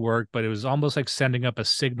lost a lot of work, but it was almost like sending up a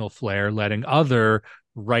signal flare, letting other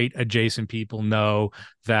right adjacent people know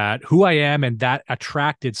that who I am, and that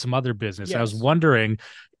attracted some other business. Yes. I was wondering,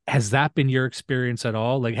 has that been your experience at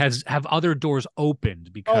all? Like, have other doors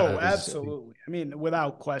opened? Because absolutely. I mean,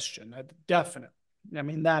 without question, definitely. I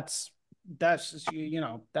mean, that's just, you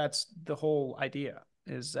know, that's the whole idea,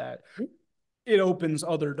 is that it opens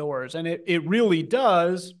other doors, and it really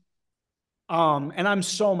does. And I'm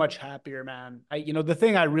so much happier, man. You know, the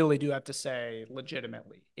thing I really do have to say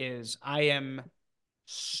legitimately is I am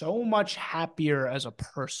so much happier as a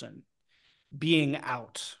person being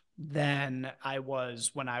out than I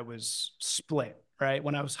was when I was split, right?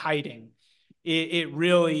 When I was hiding. It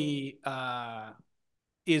really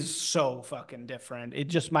is so fucking different. It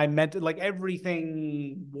just, my mental, like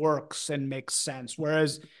everything works and makes sense.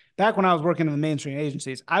 Whereas back when I was working in the mainstream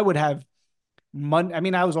agencies, I would have I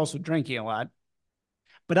mean, I was also drinking a lot,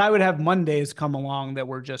 but I would have Mondays come along that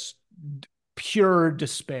were just pure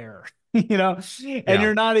despair, you know, and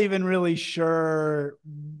you're not even really sure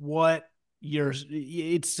what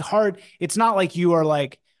it's hard. It's not like you are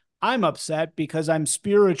like, I'm upset because I'm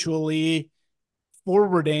spiritually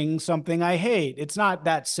forwarding something I hate. It's not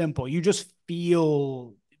that simple. You just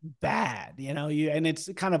feel bad, you know, and it's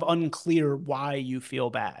kind of unclear why you feel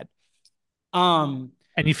bad.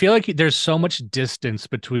 And you feel like there's so much distance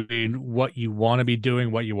between what you want to be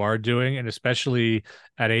doing, what you are doing, and especially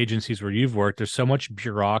at agencies where you've worked, there's so much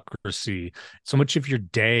bureaucracy. So much of your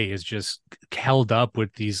day is just held up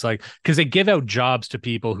with these, like, because they give out jobs to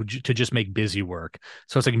people who to just make busy work.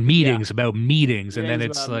 So it's like meetings about meetings, and then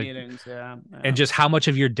it's like, and just how much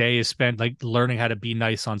of your day is spent like learning how to be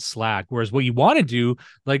nice on Slack. Whereas what you want to do,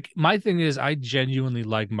 like my thing is, I genuinely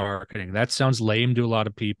like marketing. That sounds lame to a lot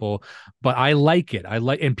of people, but I like it.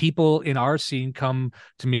 And people in our scene come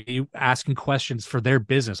to me asking questions for their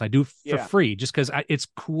business. I do for free just because it's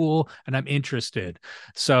cool and I'm interested.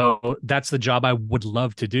 So that's the job I would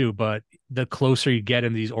love to do. But the closer you get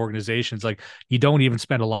in these organizations, like you don't even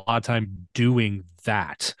spend a lot of time doing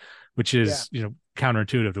that, which is, you know,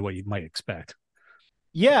 counterintuitive to what you might expect.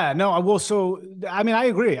 Yeah, no, well, so, I mean, I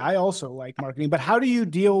agree. I also like marketing, but how do you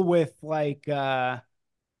deal with like,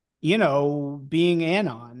 you know, being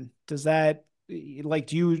anon? Does that, like,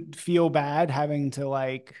 do you feel bad having to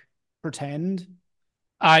like pretend?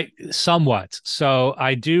 I somewhat. So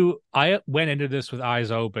I went into this with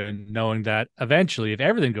eyes open, knowing that eventually, if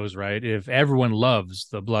everything goes right, if everyone loves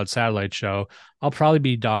the Blood Satellite Show, I'll probably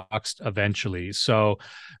be doxxed eventually. So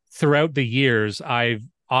throughout the years, I've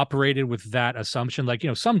operated with that assumption, like, you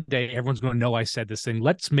know, someday everyone's going to know I said this thing.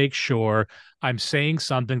 Let's make sure I'm saying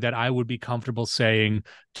something that I would be comfortable saying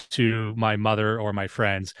to my mother or my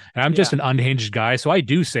friends. And I'm just an unhinged guy, so I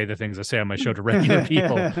do say the things I say on my show to regular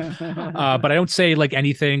people. But I don't say like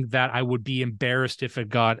anything that I would be embarrassed if it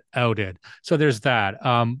got outed. So there's that.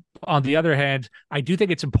 On the other hand, I do think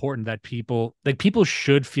it's important that people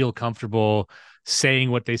should feel comfortable saying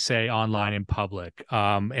what they say online in public.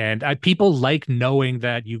 And people like knowing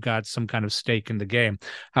that you got some kind of stake in the game.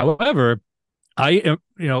 However, I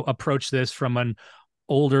approach this from an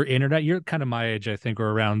older internet. You're kind of my age, I think, or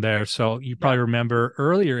around there. So you probably remember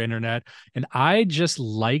earlier internet. And I just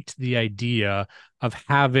liked the idea of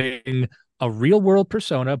having a real world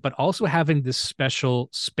persona, but also having this special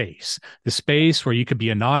space, the space where you could be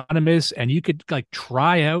anonymous and you could like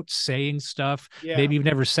try out saying stuff maybe you've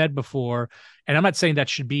never said before. And I'm not saying that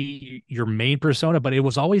should be your main persona, but it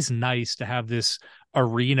was always nice to have this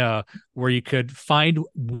arena where you could find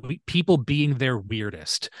people being their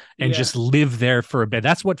weirdest and Yeah. just live there for a bit.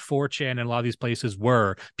 That's what 4chan and a lot of these places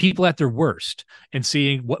were, people at their worst, and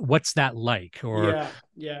seeing what's that like. Or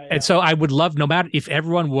Yeah. and so I would love, no matter if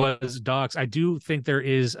everyone was docs, I do think there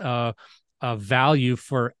is a value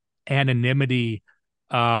for anonymity,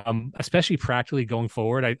 especially practically going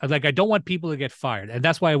forward. I don't want people to get fired, and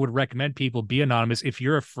that's why I would recommend people be anonymous if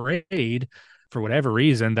you're afraid for whatever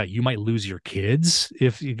reason that you might lose your kids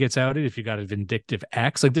if it gets outed, if you got a vindictive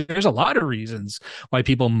ex. Like, there's a lot of reasons why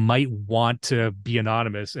people might want to be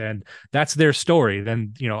anonymous, and that's their story.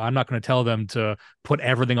 Then, I'm not going to tell them to put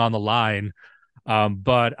everything on the line.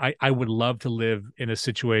 But I would love to live in a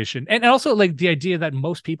situation, and also like the idea that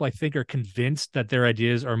most people, I think, are convinced that their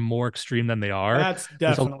ideas are more extreme than they are. That's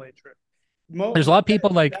definitely true. There's a lot of people,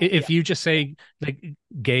 like, if you just say like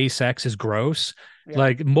gay sex is gross,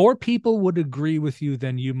 like, more people would agree with you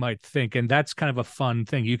than you might think. And that's kind of a fun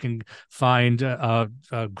thing. You can find a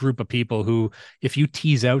group of people who, if you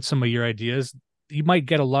tease out some of your ideas, you might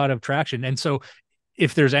get a lot of traction. And so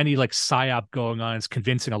if there's any like psyop going on, it's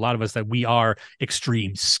convincing a lot of us that we are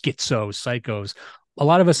extreme psychos. A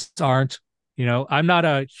lot of us aren't. I'm not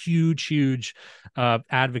a huge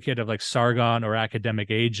advocate of like Sargon or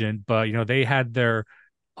Academic Agent, but they had their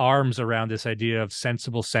arms around this idea of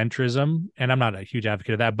sensible centrism, and I'm not a huge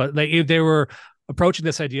advocate of that, but like they were approaching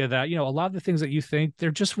this idea that a lot of the things that you think,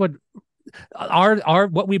 they're just what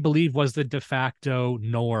what we believe was the de facto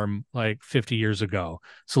norm like 50 years ago.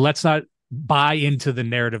 So let's not buy into the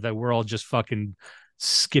narrative that we're all just fucking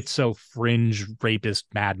schizo fringe rapist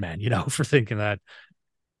madmen, for thinking that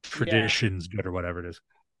tradition's good or whatever it is.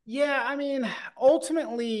 Yeah, I mean,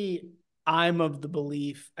 ultimately, I'm of the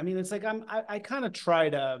belief. I mean, it's like I kind of try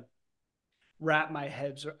to wrap my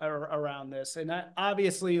heads around this, and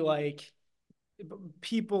obviously, like,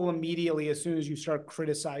 people immediately, as soon as you start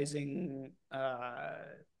criticizing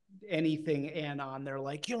anything Anon, they're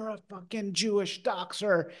like, "You're a fucking Jewish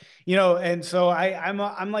doxer," And so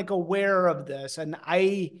I'm like aware of this, and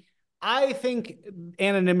I think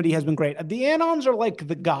anonymity has been great. The Anons are like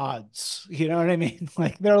the gods, you know what I mean?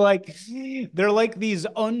 Like they're like these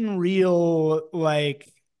unreal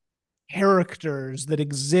like characters that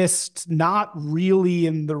exist not really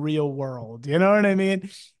in the real world, you know what I mean?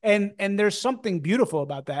 And there's something beautiful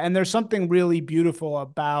about that, and there's something really beautiful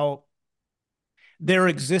about their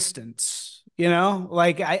existence.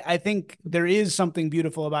 Like I think there is something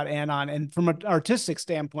beautiful about Anon, and from an artistic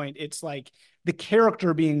standpoint, it's like the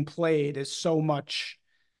character being played is so much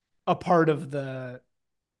a part of the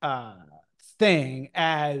thing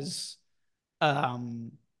as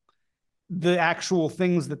the actual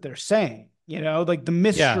things that they're saying. Like the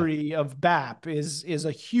mystery of BAP is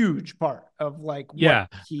a huge part of like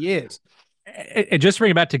what he is. And just bring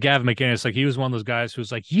it back to Gavin McInnes, like he was one of those guys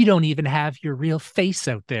who's like, you don't even have your real face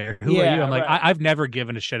out there. Who are you? I'm like, I've never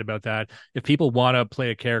given a shit about that. If people want to play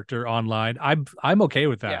a character online, I'm okay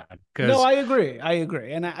with that. No, I agree,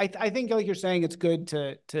 and I think, like you're saying, it's good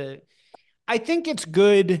to. I think it's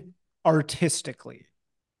good artistically.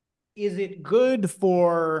 Is it good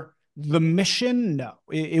for the mission? No,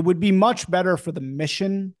 it would be much better for the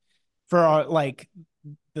mission, for our, like,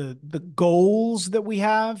 the goals that we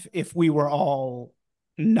have, if we were all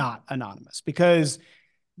not anonymous, because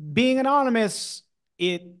being anonymous,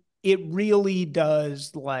 it really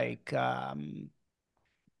does like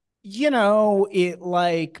it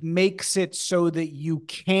like makes it so that you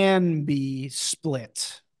can be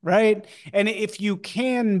split, right? And if you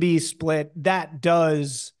can be split, that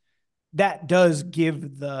does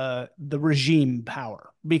give the regime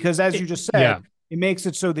power, because as you just said, it makes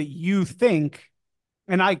it so that you think.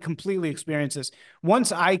 And I completely experienced this.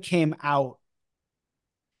 Once I came out,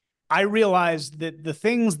 I realized that the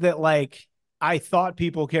things that like I thought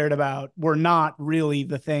people cared about were not really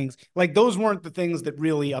the things. Like those weren't the things that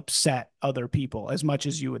really upset other people as much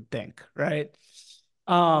as you would think, right?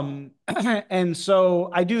 And so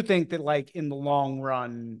I do think that like in the long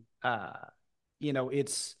run,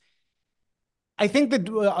 it's. I think that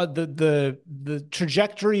the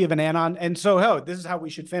trajectory of an Anon, and so this is how we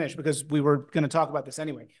should finish, because we were going to talk about this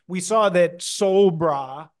anyway. We saw that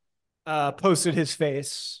Solbra posted his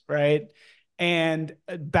face, right? And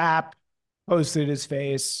BAP posted his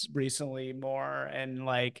face recently more, and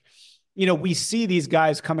like, we see these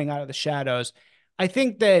guys coming out of the shadows. I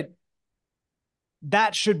think that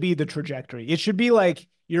should be the trajectory. It should be like,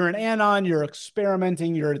 you're an Anon, you're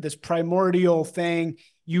experimenting, you're this primordial thing.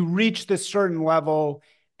 You reach this certain level,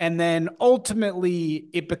 and then ultimately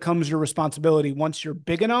it becomes your responsibility, once you're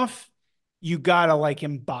big enough, you gotta like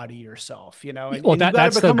embody yourself, you know, Well, and you gotta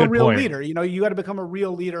that's the become a good real point. leader, you know, you gotta become a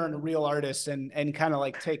real leader and a real artist and kind of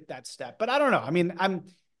like take that step. But I don't know. I mean,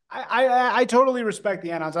 I totally respect the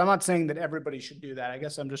anons. I'm not saying that everybody should do that. I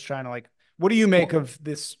guess I'm just trying to like, what do you make Well, of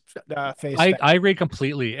this face thing? I agree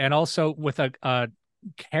completely. And also with a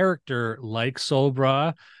character like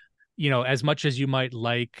Solbra, you know, as much as you might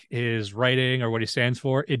like his writing or what he stands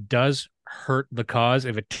for, it does hurt the cause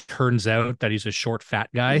if it turns out that he's a short, fat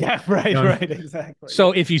guy. Yeah, right, You know, right, exactly.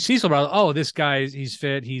 so if you see someone, oh, this guy, he's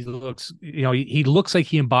fit, he looks, you know, he looks like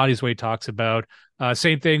he embodies what he talks about.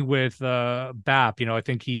 Same thing with Bap. You know, I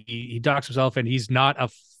think he docks himself, and he's not a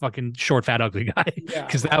fucking short, fat, ugly guy. Yeah,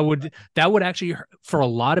 Because that would actually for a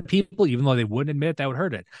lot of people, even though they wouldn't admit, that would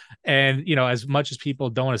hurt it. And you know, as much as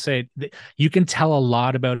people don't want to say it, you can tell a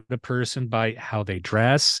lot about a person by how they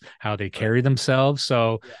dress, how they carry themselves.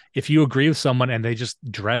 So yeah. if you agree with someone and they just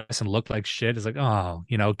dress and look like shit, it's like, oh,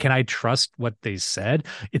 you know, can I trust what they said?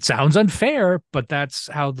 It sounds unfair, but that's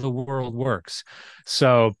how the world works.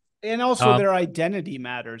 So, And also um, their identity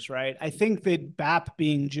matters, right? I think that Bap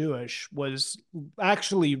being Jewish was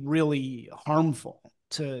actually really harmful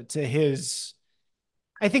to his.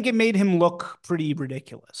 I think it made him look pretty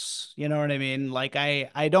ridiculous. You know what I mean? Like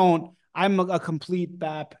I don't. I'm a complete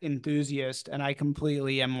Bap enthusiast, and I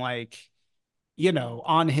completely am like, you know,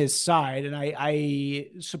 on his side, and I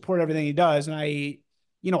support everything he does, and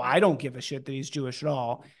you know, I don't give a shit that he's Jewish at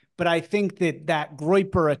all. But I think that that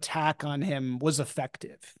Groiper attack on him was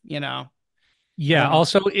effective. You know. yeah. Uh,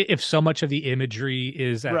 Also, if so much of the imagery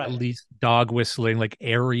is at right. least dog whistling, like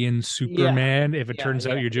Aryan Yeah. Superman, if it Yeah. turns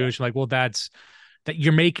out Yeah. you're Yeah. Jewish, like, well, that's that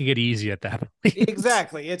you're making it easy at that point.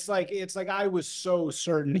 Exactly. It's like I was so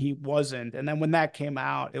certain he wasn't. And then when that came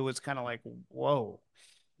out, it was kind of like, whoa.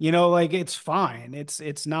 You know, like it's fine.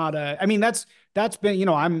 It's not a I mean, that's been, you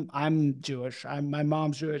know, I'm Jewish. My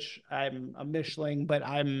mom's Jewish. I'm a Mishling, but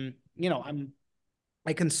you know,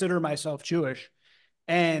 I consider myself Jewish.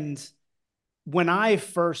 And when I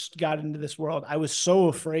first got into this world, I was so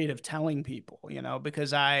afraid of telling people, you know,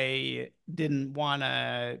 because I didn't want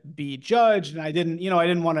to be judged and I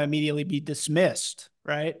didn't want to immediately be dismissed.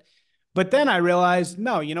 Right. But then I realized,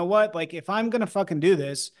 no, you know what? Like, if I'm going to fucking do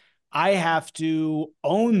this, I have to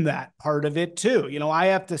own that part of it too. You know, I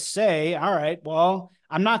have to say, all right, well,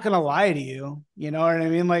 I'm not going to lie to you. You know what I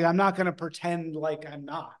mean? Like, I'm not going to pretend like I'm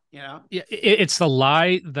not, you know? Yeah, it's the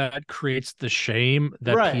lie that creates the shame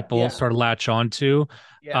that Right. people Yeah. sort of latch onto.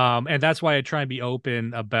 Yeah. And that's why I try and be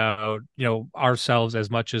open about, you know, ourselves as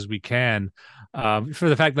much as we can. For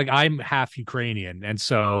the fact, like, I'm half Ukrainian, and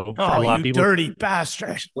so for a Oh, lot of you people, dirty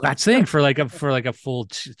bastard. well, that's the thing, for like a full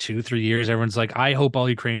 2 3 years, everyone's like, I hope all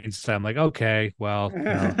Ukrainians die. I'm like, okay, well, you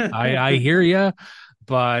know, I hear you,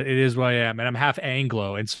 but it is what I am, and I'm half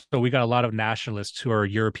Anglo, and so we got a lot of nationalists who are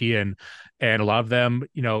European, and a lot of them,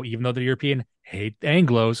 you know, even though they're European, hate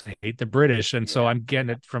Anglos, hate the British, and so Yeah. I'm getting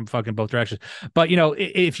it from fucking both directions. But you know,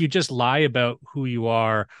 if you just lie about who you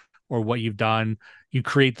are or what you've done, you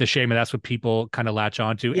create the shame, and that's what people kind of latch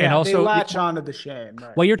onto. And Yeah. They also, latch onto the shame.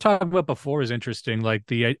 Right. what you're talking about before is interesting. Like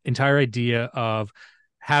the entire idea of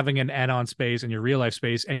having an anon space in your real life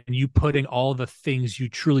space and you putting all the things you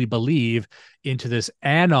truly believe into this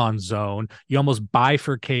anon zone, you almost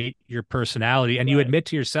bifurcate your personality and you Right. admit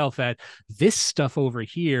to yourself that this stuff over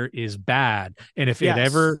here is bad. And if it Yes.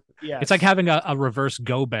 ever, it's like Yes. having a reverse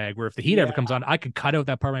go bag where if the heat ever Yeah. comes on, I could cut out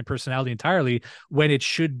that part of my personality entirely when it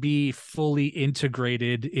should be fully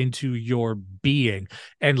integrated into your being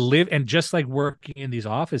and live. And just like working in these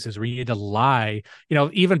offices where you need to lie, you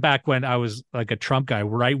know, even back when I was like a Trump guy,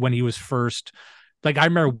 right when he was first, like I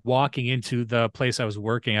remember walking into the place I was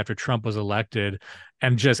working after Trump was elected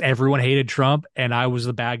and just everyone hated Trump and I was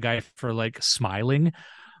the bad guy for like smiling.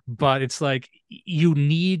 But it's like you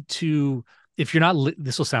need to, if you're not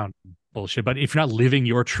this will sound bullshit, but if you're not living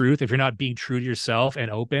your truth, if you're not being true to yourself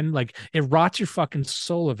and open, like it rots your fucking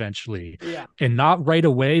soul eventually. Yeah. And not right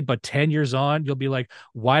away, but 10 years on, you'll be like,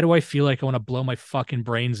 why do I feel like I want to blow my fucking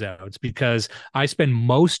brains out? It's because I spend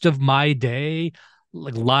most of my day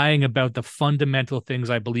like lying about the fundamental things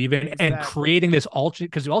I believe in and Exactly. creating this alternate,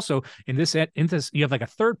 because also in this you have like a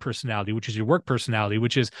third personality, which is your work personality,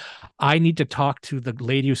 which is I need to talk to the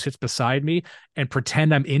lady who sits beside me and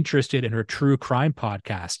pretend I'm interested in her true crime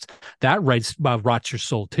podcast. That rots your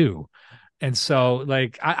soul too. And so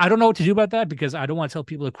like I don't know what to do about that because I don't want to tell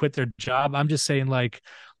people to quit their job. I'm just saying like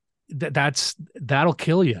that'll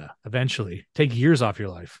kill you eventually, take years off your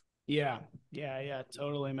life. Yeah. Yeah.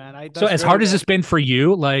 Totally, man. So That's as very hard as well, it's been for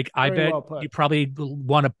you, like I very bet well you put. probably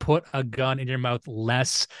want to put a gun in your mouth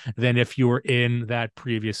less than if you were in that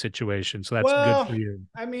previous situation. So that's good Well, for you.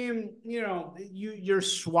 I mean, you're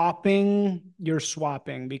swapping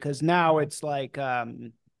because now it's like,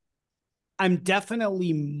 I'm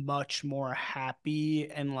definitely much more happy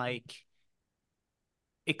and like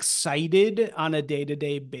excited on a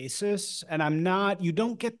day-to-day basis. And you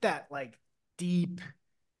don't get that deep,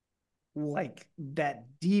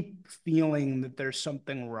 deep feeling that there's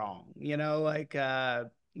something wrong,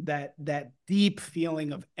 that deep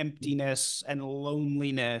feeling of emptiness and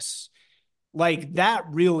loneliness, like that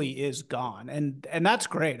really is gone. And that's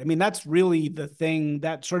great. I mean, that's really the thing.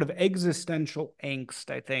 That sort of existential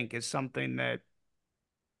angst, I think, is something that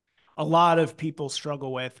a lot of people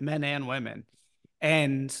struggle with, men and women.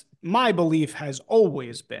 And my belief has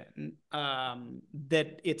always been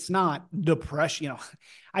that it's not depression.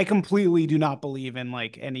 I completely do not believe in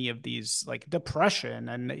like any of these like depression,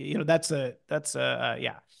 and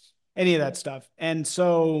yeah, any of that stuff. And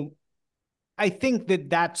so I think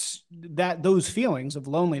that those feelings of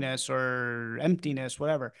loneliness or emptiness,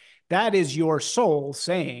 whatever, that is your soul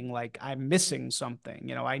saying like, I'm missing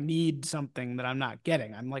something. I need something that I'm not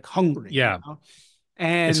getting. I'm like hungry. Yeah.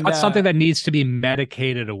 It's And not something that needs to be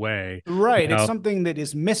medicated away. You right, it's know, something that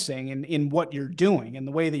is missing in what you're doing and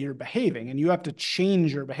the way that you're behaving, and you have to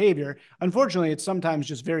change your behavior. Unfortunately, it's sometimes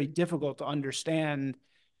just very difficult to understand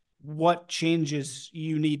what changes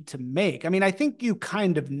you need to make. I mean, I think you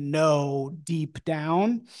kind of know deep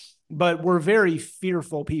down, but we're very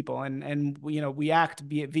fearful people, and we act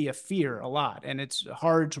via fear a lot, and it's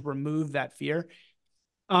hard to remove that fear.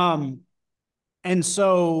 Um, and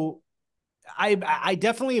so I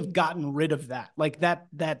definitely have gotten rid of that, like that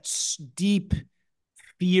deep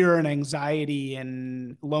fear and anxiety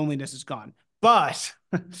and loneliness is gone. But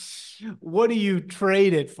what do you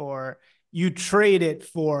trade it for? You trade it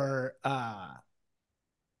for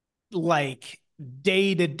like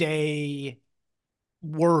day to day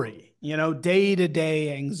worry, day to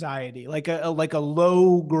day anxiety, like a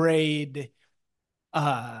low grade,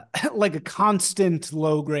 like a constant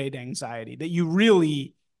low grade anxiety that you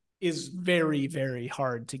really is very, very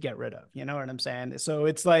hard to get rid of. You know what I'm saying? So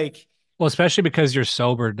it's like, well, especially because you're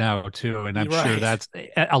sober now too, and I'm you're sure right. that's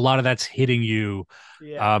a lot of that's hitting you,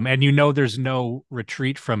 Yeah. and there's no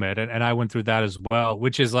retreat from it. And I went through that as well,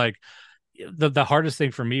 which is like the hardest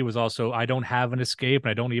thing for me was also I don't have an escape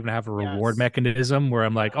and I don't even have a reward Yes. mechanism where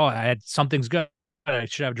I'm like, Yeah. oh, I had something's good. I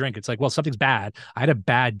should have a drink. It's like, well, something's bad. I had a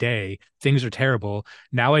bad day. Things are terrible.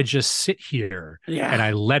 Now I just sit here and Yeah.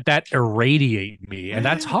 I let that irradiate me. And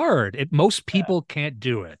that's hard. Most Yeah. people can't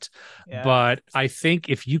do it. Yeah. But I think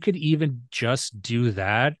if you could even just do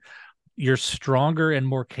that, you're stronger and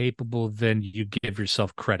more capable than you give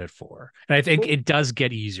yourself credit for. And I think Well, it does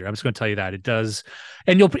get easier. I'm just going to tell you that it does.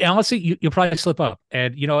 And you'll honestly, you'll probably slip up.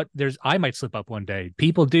 And you know what? I might slip up one day.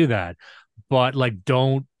 People do that, but like,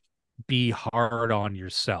 don't be hard on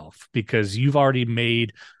yourself because you've already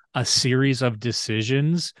made a series of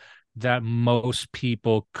decisions that most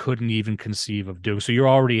people couldn't even conceive of doing. So you're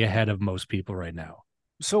already ahead of most people right now.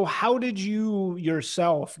 so how did you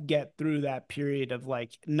yourself get through that period of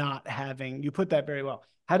like not having, you put that very well.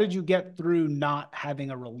 How did you get through not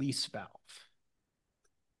having a release valve?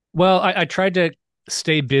 Well, I tried to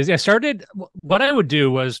stay busy. What I would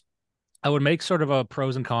do was I would make sort of a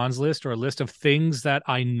pros and cons list or a list of things that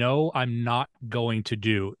I know I'm not going to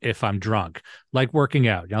do if I'm drunk, like working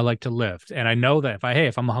out. I like to lift. And I know that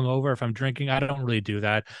if I'm hungover, if I'm drinking, I don't really do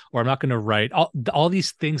that, or I'm not going to write all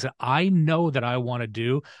these things that I know that I want to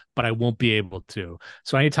do, but I won't be able to.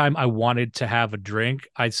 So anytime I wanted to have a drink,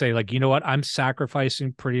 I'd say like, you know what? I'm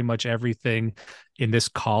sacrificing pretty much everything in this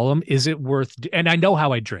column. Is it worth, and I know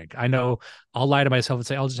how I drink. I know I'll lie to myself and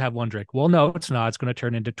say, I'll just have one drink. Well, no, it's not. It's going to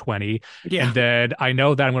turn into 20. Yeah. And then I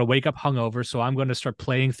know that I'm going to wake up hungover. So I'm going to start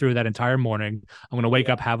playing through that entire morning. I'm going to wake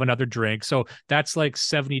Yeah. up, have another drink. So that's like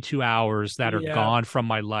 72 hours that are Yeah. gone from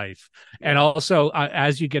my life. And Yeah. also,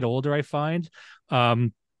 as you get older, I find,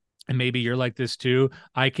 and maybe you're like this too,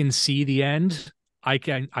 I can see the end.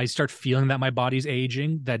 I start feeling that my body's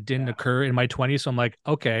aging that didn't Yeah. occur in my 20s. So I'm like,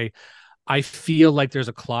 okay, I feel like there's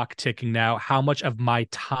a clock ticking now. How much of my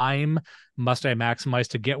time must I maximize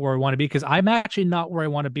to get where I want to be? Because I'm actually not where I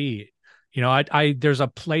want to be. I there's a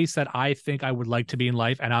place that I think I would like to be in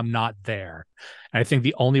life, and I'm not there. And I think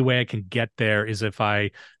the only way I can get there is if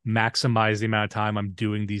I maximize the amount of time I'm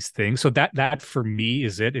doing these things. So that for me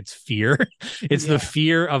is it. It's fear. It's the Yeah.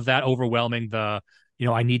 fear of that overwhelming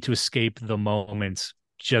I need to escape the moment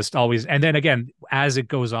just always, and then again, as it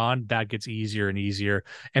goes on, that gets easier and easier.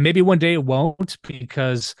 And maybe one day it won't,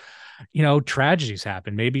 because tragedies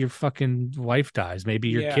happen. Maybe your fucking wife dies, maybe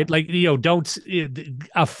your kid, like, don't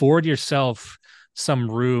afford yourself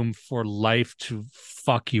some room for life to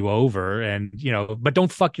fuck you over, and but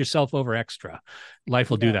don't fuck yourself over extra. Life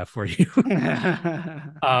will do that for you.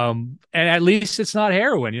 And at least it's not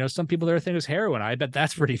heroin. Some people, their thing is heroin. I bet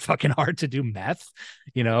that's pretty fucking hard to do. Meth,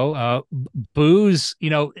 booze,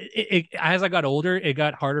 as I got older, it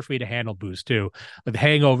got harder for me to handle booze too. But the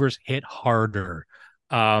hangovers hit harder.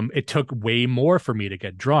 It took way more for me to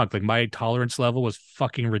get drunk. Like, my tolerance level was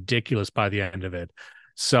fucking ridiculous by the end of it.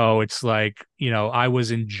 So it's like, I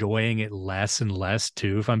was enjoying it less and less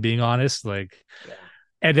too, if I'm being honest. Like,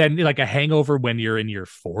 and then like a hangover when you're in your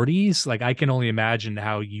 40s, like, I can only imagine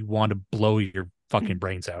how you want to blow your fucking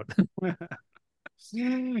brains out.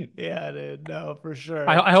 Yeah, dude. No, for sure.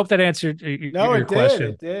 I hope that answered your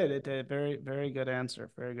question. It did. Very, very good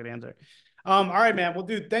answer. Very good answer. All right, man. Well,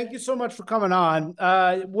 dude, thank you so much for coming on.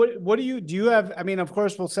 What do you have? I mean, of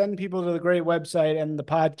course, we'll send people to the great website and the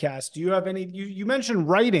podcast. Do you have any, you mentioned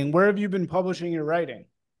writing. Where have you been publishing your writing?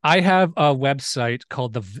 I have a website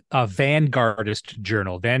called the Vanguardist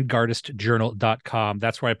Journal, vanguardistjournal.com.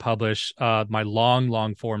 That's where I publish my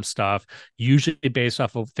long form stuff, usually based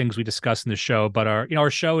off of things we discuss in the show. But our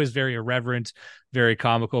show is very irreverent, very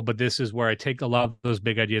comical. But this is where I take a lot of those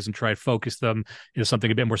big ideas and try to focus them into something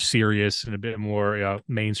a bit more serious and a bit more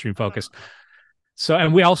mainstream focused. So,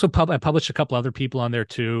 and we also I published a couple other people on there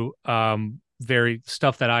too, very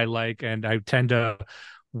stuff that I like, and I tend to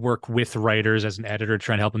work with writers as an editor,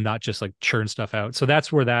 trying to help them not just like churn stuff out. So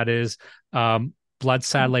that's where that is.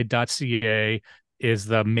 Bloodsatellite.ca is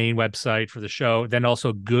the main website for the show. Then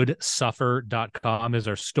also goodsuffer.com is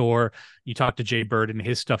our store. You talk to Jay Bird and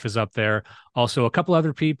his stuff is up there. Also a couple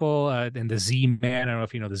other people, and the Z-Man, I don't know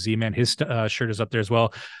if you know the Z-Man, his shirt is up there as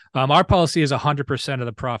well. Our policy is 100% of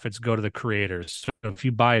the profits go to the creators. So if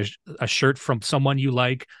you buy a shirt from someone you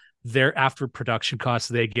like, their after production costs,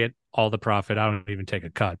 they get all the profit. I don't even take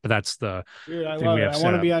a cut, but that's the Dude, I love it. I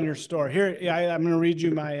want to be on your store here. Yeah, I'm going to read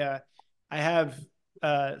you my, I have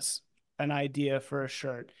an idea for a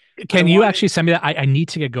shirt. Can you actually send me that? I need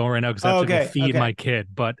to get going right now because I have to go feed my kid,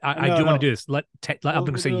 but I do want to do this. I'm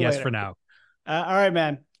going to say yes later. For now. All right,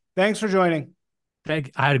 man. Thanks for joining. I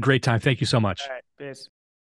had a great time. Thank you so much. All right. Peace.